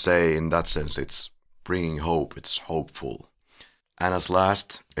 I would say in that sense it's bringing hope, it's hopeful. And as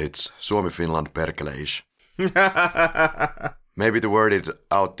last, it's Suomi-Finland perkeleish. Maybe to word it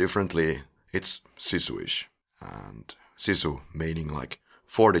out differently, it's sisuish. And sisu meaning like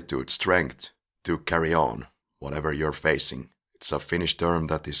fortitude, strength to carry on whatever you're facing. It's a Finnish term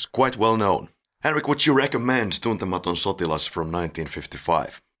that is quite well known. Henrik, would you recommend Tuntematon sotilas from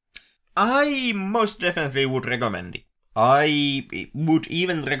 1955? I most definitely would recommend it. I would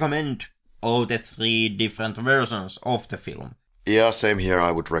even recommend all the 3 different versions of the film. Yeah, same here.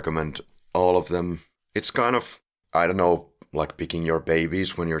 I would recommend all of them. It's kind of, I don't know, like picking your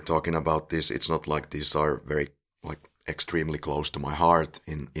babies when you're talking about this. It's not like these are very, like, extremely close to my heart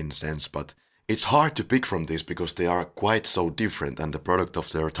in sense, but it's hard to pick from these because they are quite so different and the product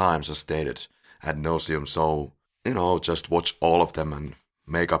of their times, as stated ad nauseum. So, just watch all of them and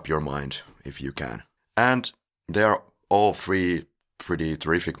make up your mind if you can. And they are all 3 pretty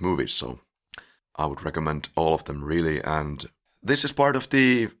terrific movies, so I would recommend all of them really. And this is part of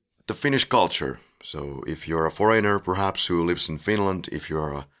the Finnish culture. So if you're a foreigner perhaps who lives in Finland, if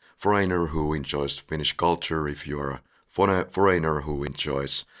you're a foreigner who enjoys Finnish culture, if you're a foreigner who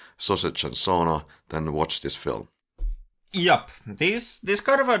enjoys sausage and sauna, then watch this film. Yup, this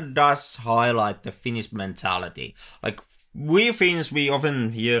kind of does highlight the Finnish mentality. Like, we Finns, we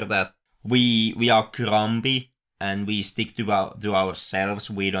often hear that we are grumpy and we stick to ourselves.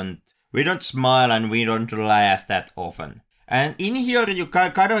 We don't smile and we don't laugh that often. And in here you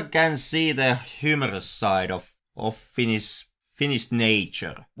kind of can see the humorous side of Finnish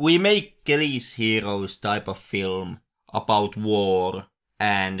nature. We make Kelly's Heroes type of film about war,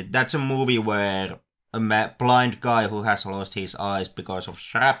 and that's a movie where a blind guy who has lost his eyes because of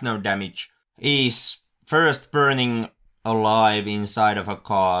shrapnel damage is first burning alive inside of a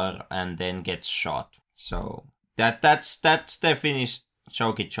car and then gets shot. So that's the Finnish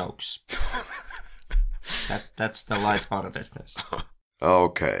jokey jokes. That's the lightheartedness.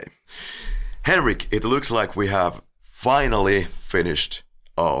 Okay. Henrik, it looks like we have finally finished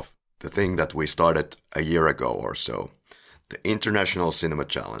off the thing that we started a year ago or so. The International Cinema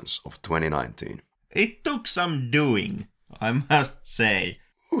Challenge of 2019. It took some doing, I must say.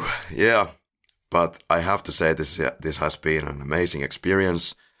 Yeah, but I have to say this has been an amazing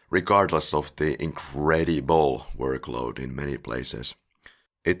experience, regardless of the incredible workload in many places.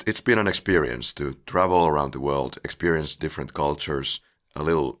 It's been an experience to travel around the world, experience different cultures, a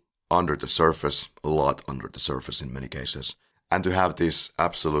little under the surface, a lot under the surface in many cases, and to have these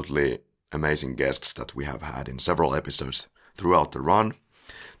absolutely amazing guests that we have had in several episodes throughout the run,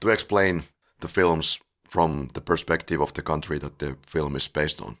 to explain the films from the perspective of the country that the film is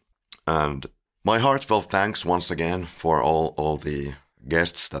based on. And my heartfelt thanks once again for all the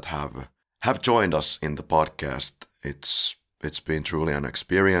guests that have joined us in the podcast. It's been truly an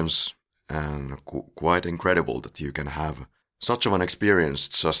experience and quite incredible that you can have such of an experience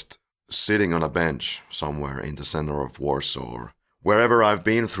just sitting on a bench somewhere in the center of Warsaw or wherever I've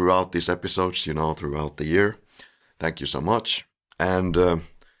been throughout these episodes, throughout the year. Thank you so much. And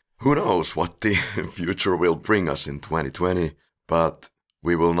who knows what the future will bring us in 2020, but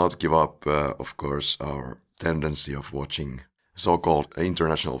we will not give up, of course, our tendency of watching so-called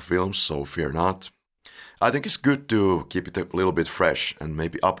international films, so fear not. I think it's good to keep it a little bit fresh and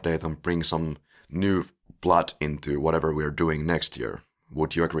maybe update and bring some new blood into whatever we're doing next year.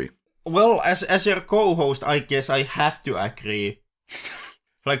 Would you agree? Well, as your co-host, I guess I have to agree.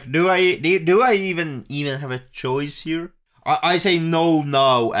 Like, do I even have a choice here? I say no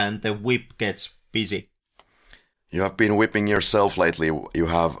now, and the whip gets busy. You have been whipping yourself lately. You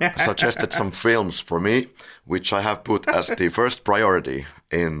have suggested some films for me, which I have put as the first priority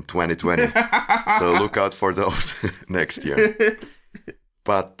in 2020. So look out for those next year.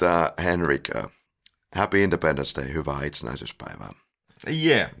 But Henrik, happy Independence Day. Hyvää itsenäisyyspäivää.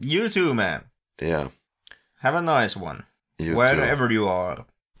 Yeah, you too, man. Yeah. Have a nice one. You wherever too. You are.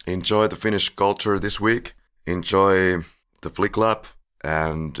 Enjoy the Finnish culture this week. Enjoy the Flick Lab.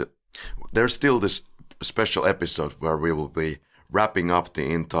 And there's still this special episode where we will be wrapping up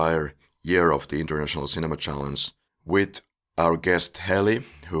the entire year of the International Cinema Challenge with our guest Heli,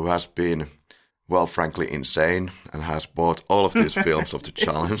 who has been, well, frankly insane and has bought all of these films of the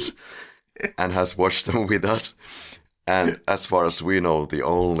challenge and has watched them with us. And as far as we know, the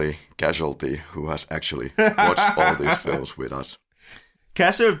only casualty who has actually watched all these films with us.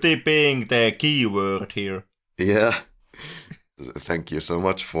 Casualty being the key word here. Yeah. Thank you so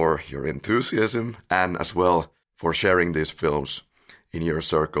much for your enthusiasm and as well for sharing these films in your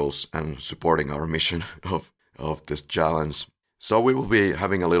circles and supporting our mission of of this challenge. So we will be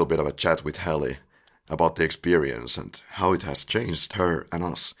having a little bit of a chat with Helly about the experience and how it has changed her and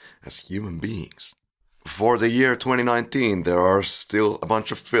us as human beings. For the year 2019, there are still a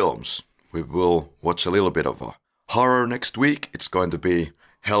bunch of films. We will watch a little bit of a horror next week. It's going to be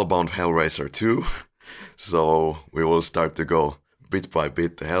Hellbound Hellraiser 2. So we will start to go bit by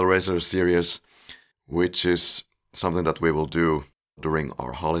bit the Hellraiser series, which is something that we will do during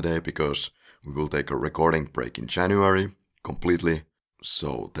our holiday because we will take a recording break in January completely.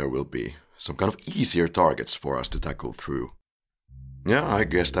 So there will be some kind of easier targets for us to tackle through. Yeah, I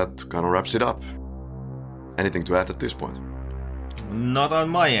guess that kind of wraps it up. Anything to add at this point? Not on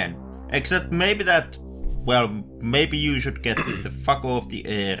my end. Except maybe that, well, maybe you should get the fuck off the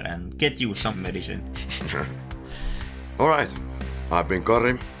air and get you some medicine. Alright, I've been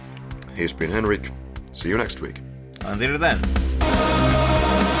Karri. He's been Henrik. See you next week. Until then.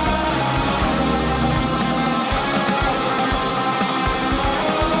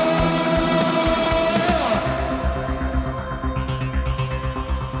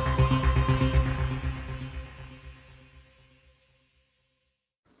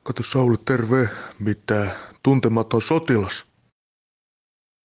 Kato Sauli, terve. Mitä? Tuntematon sotilas.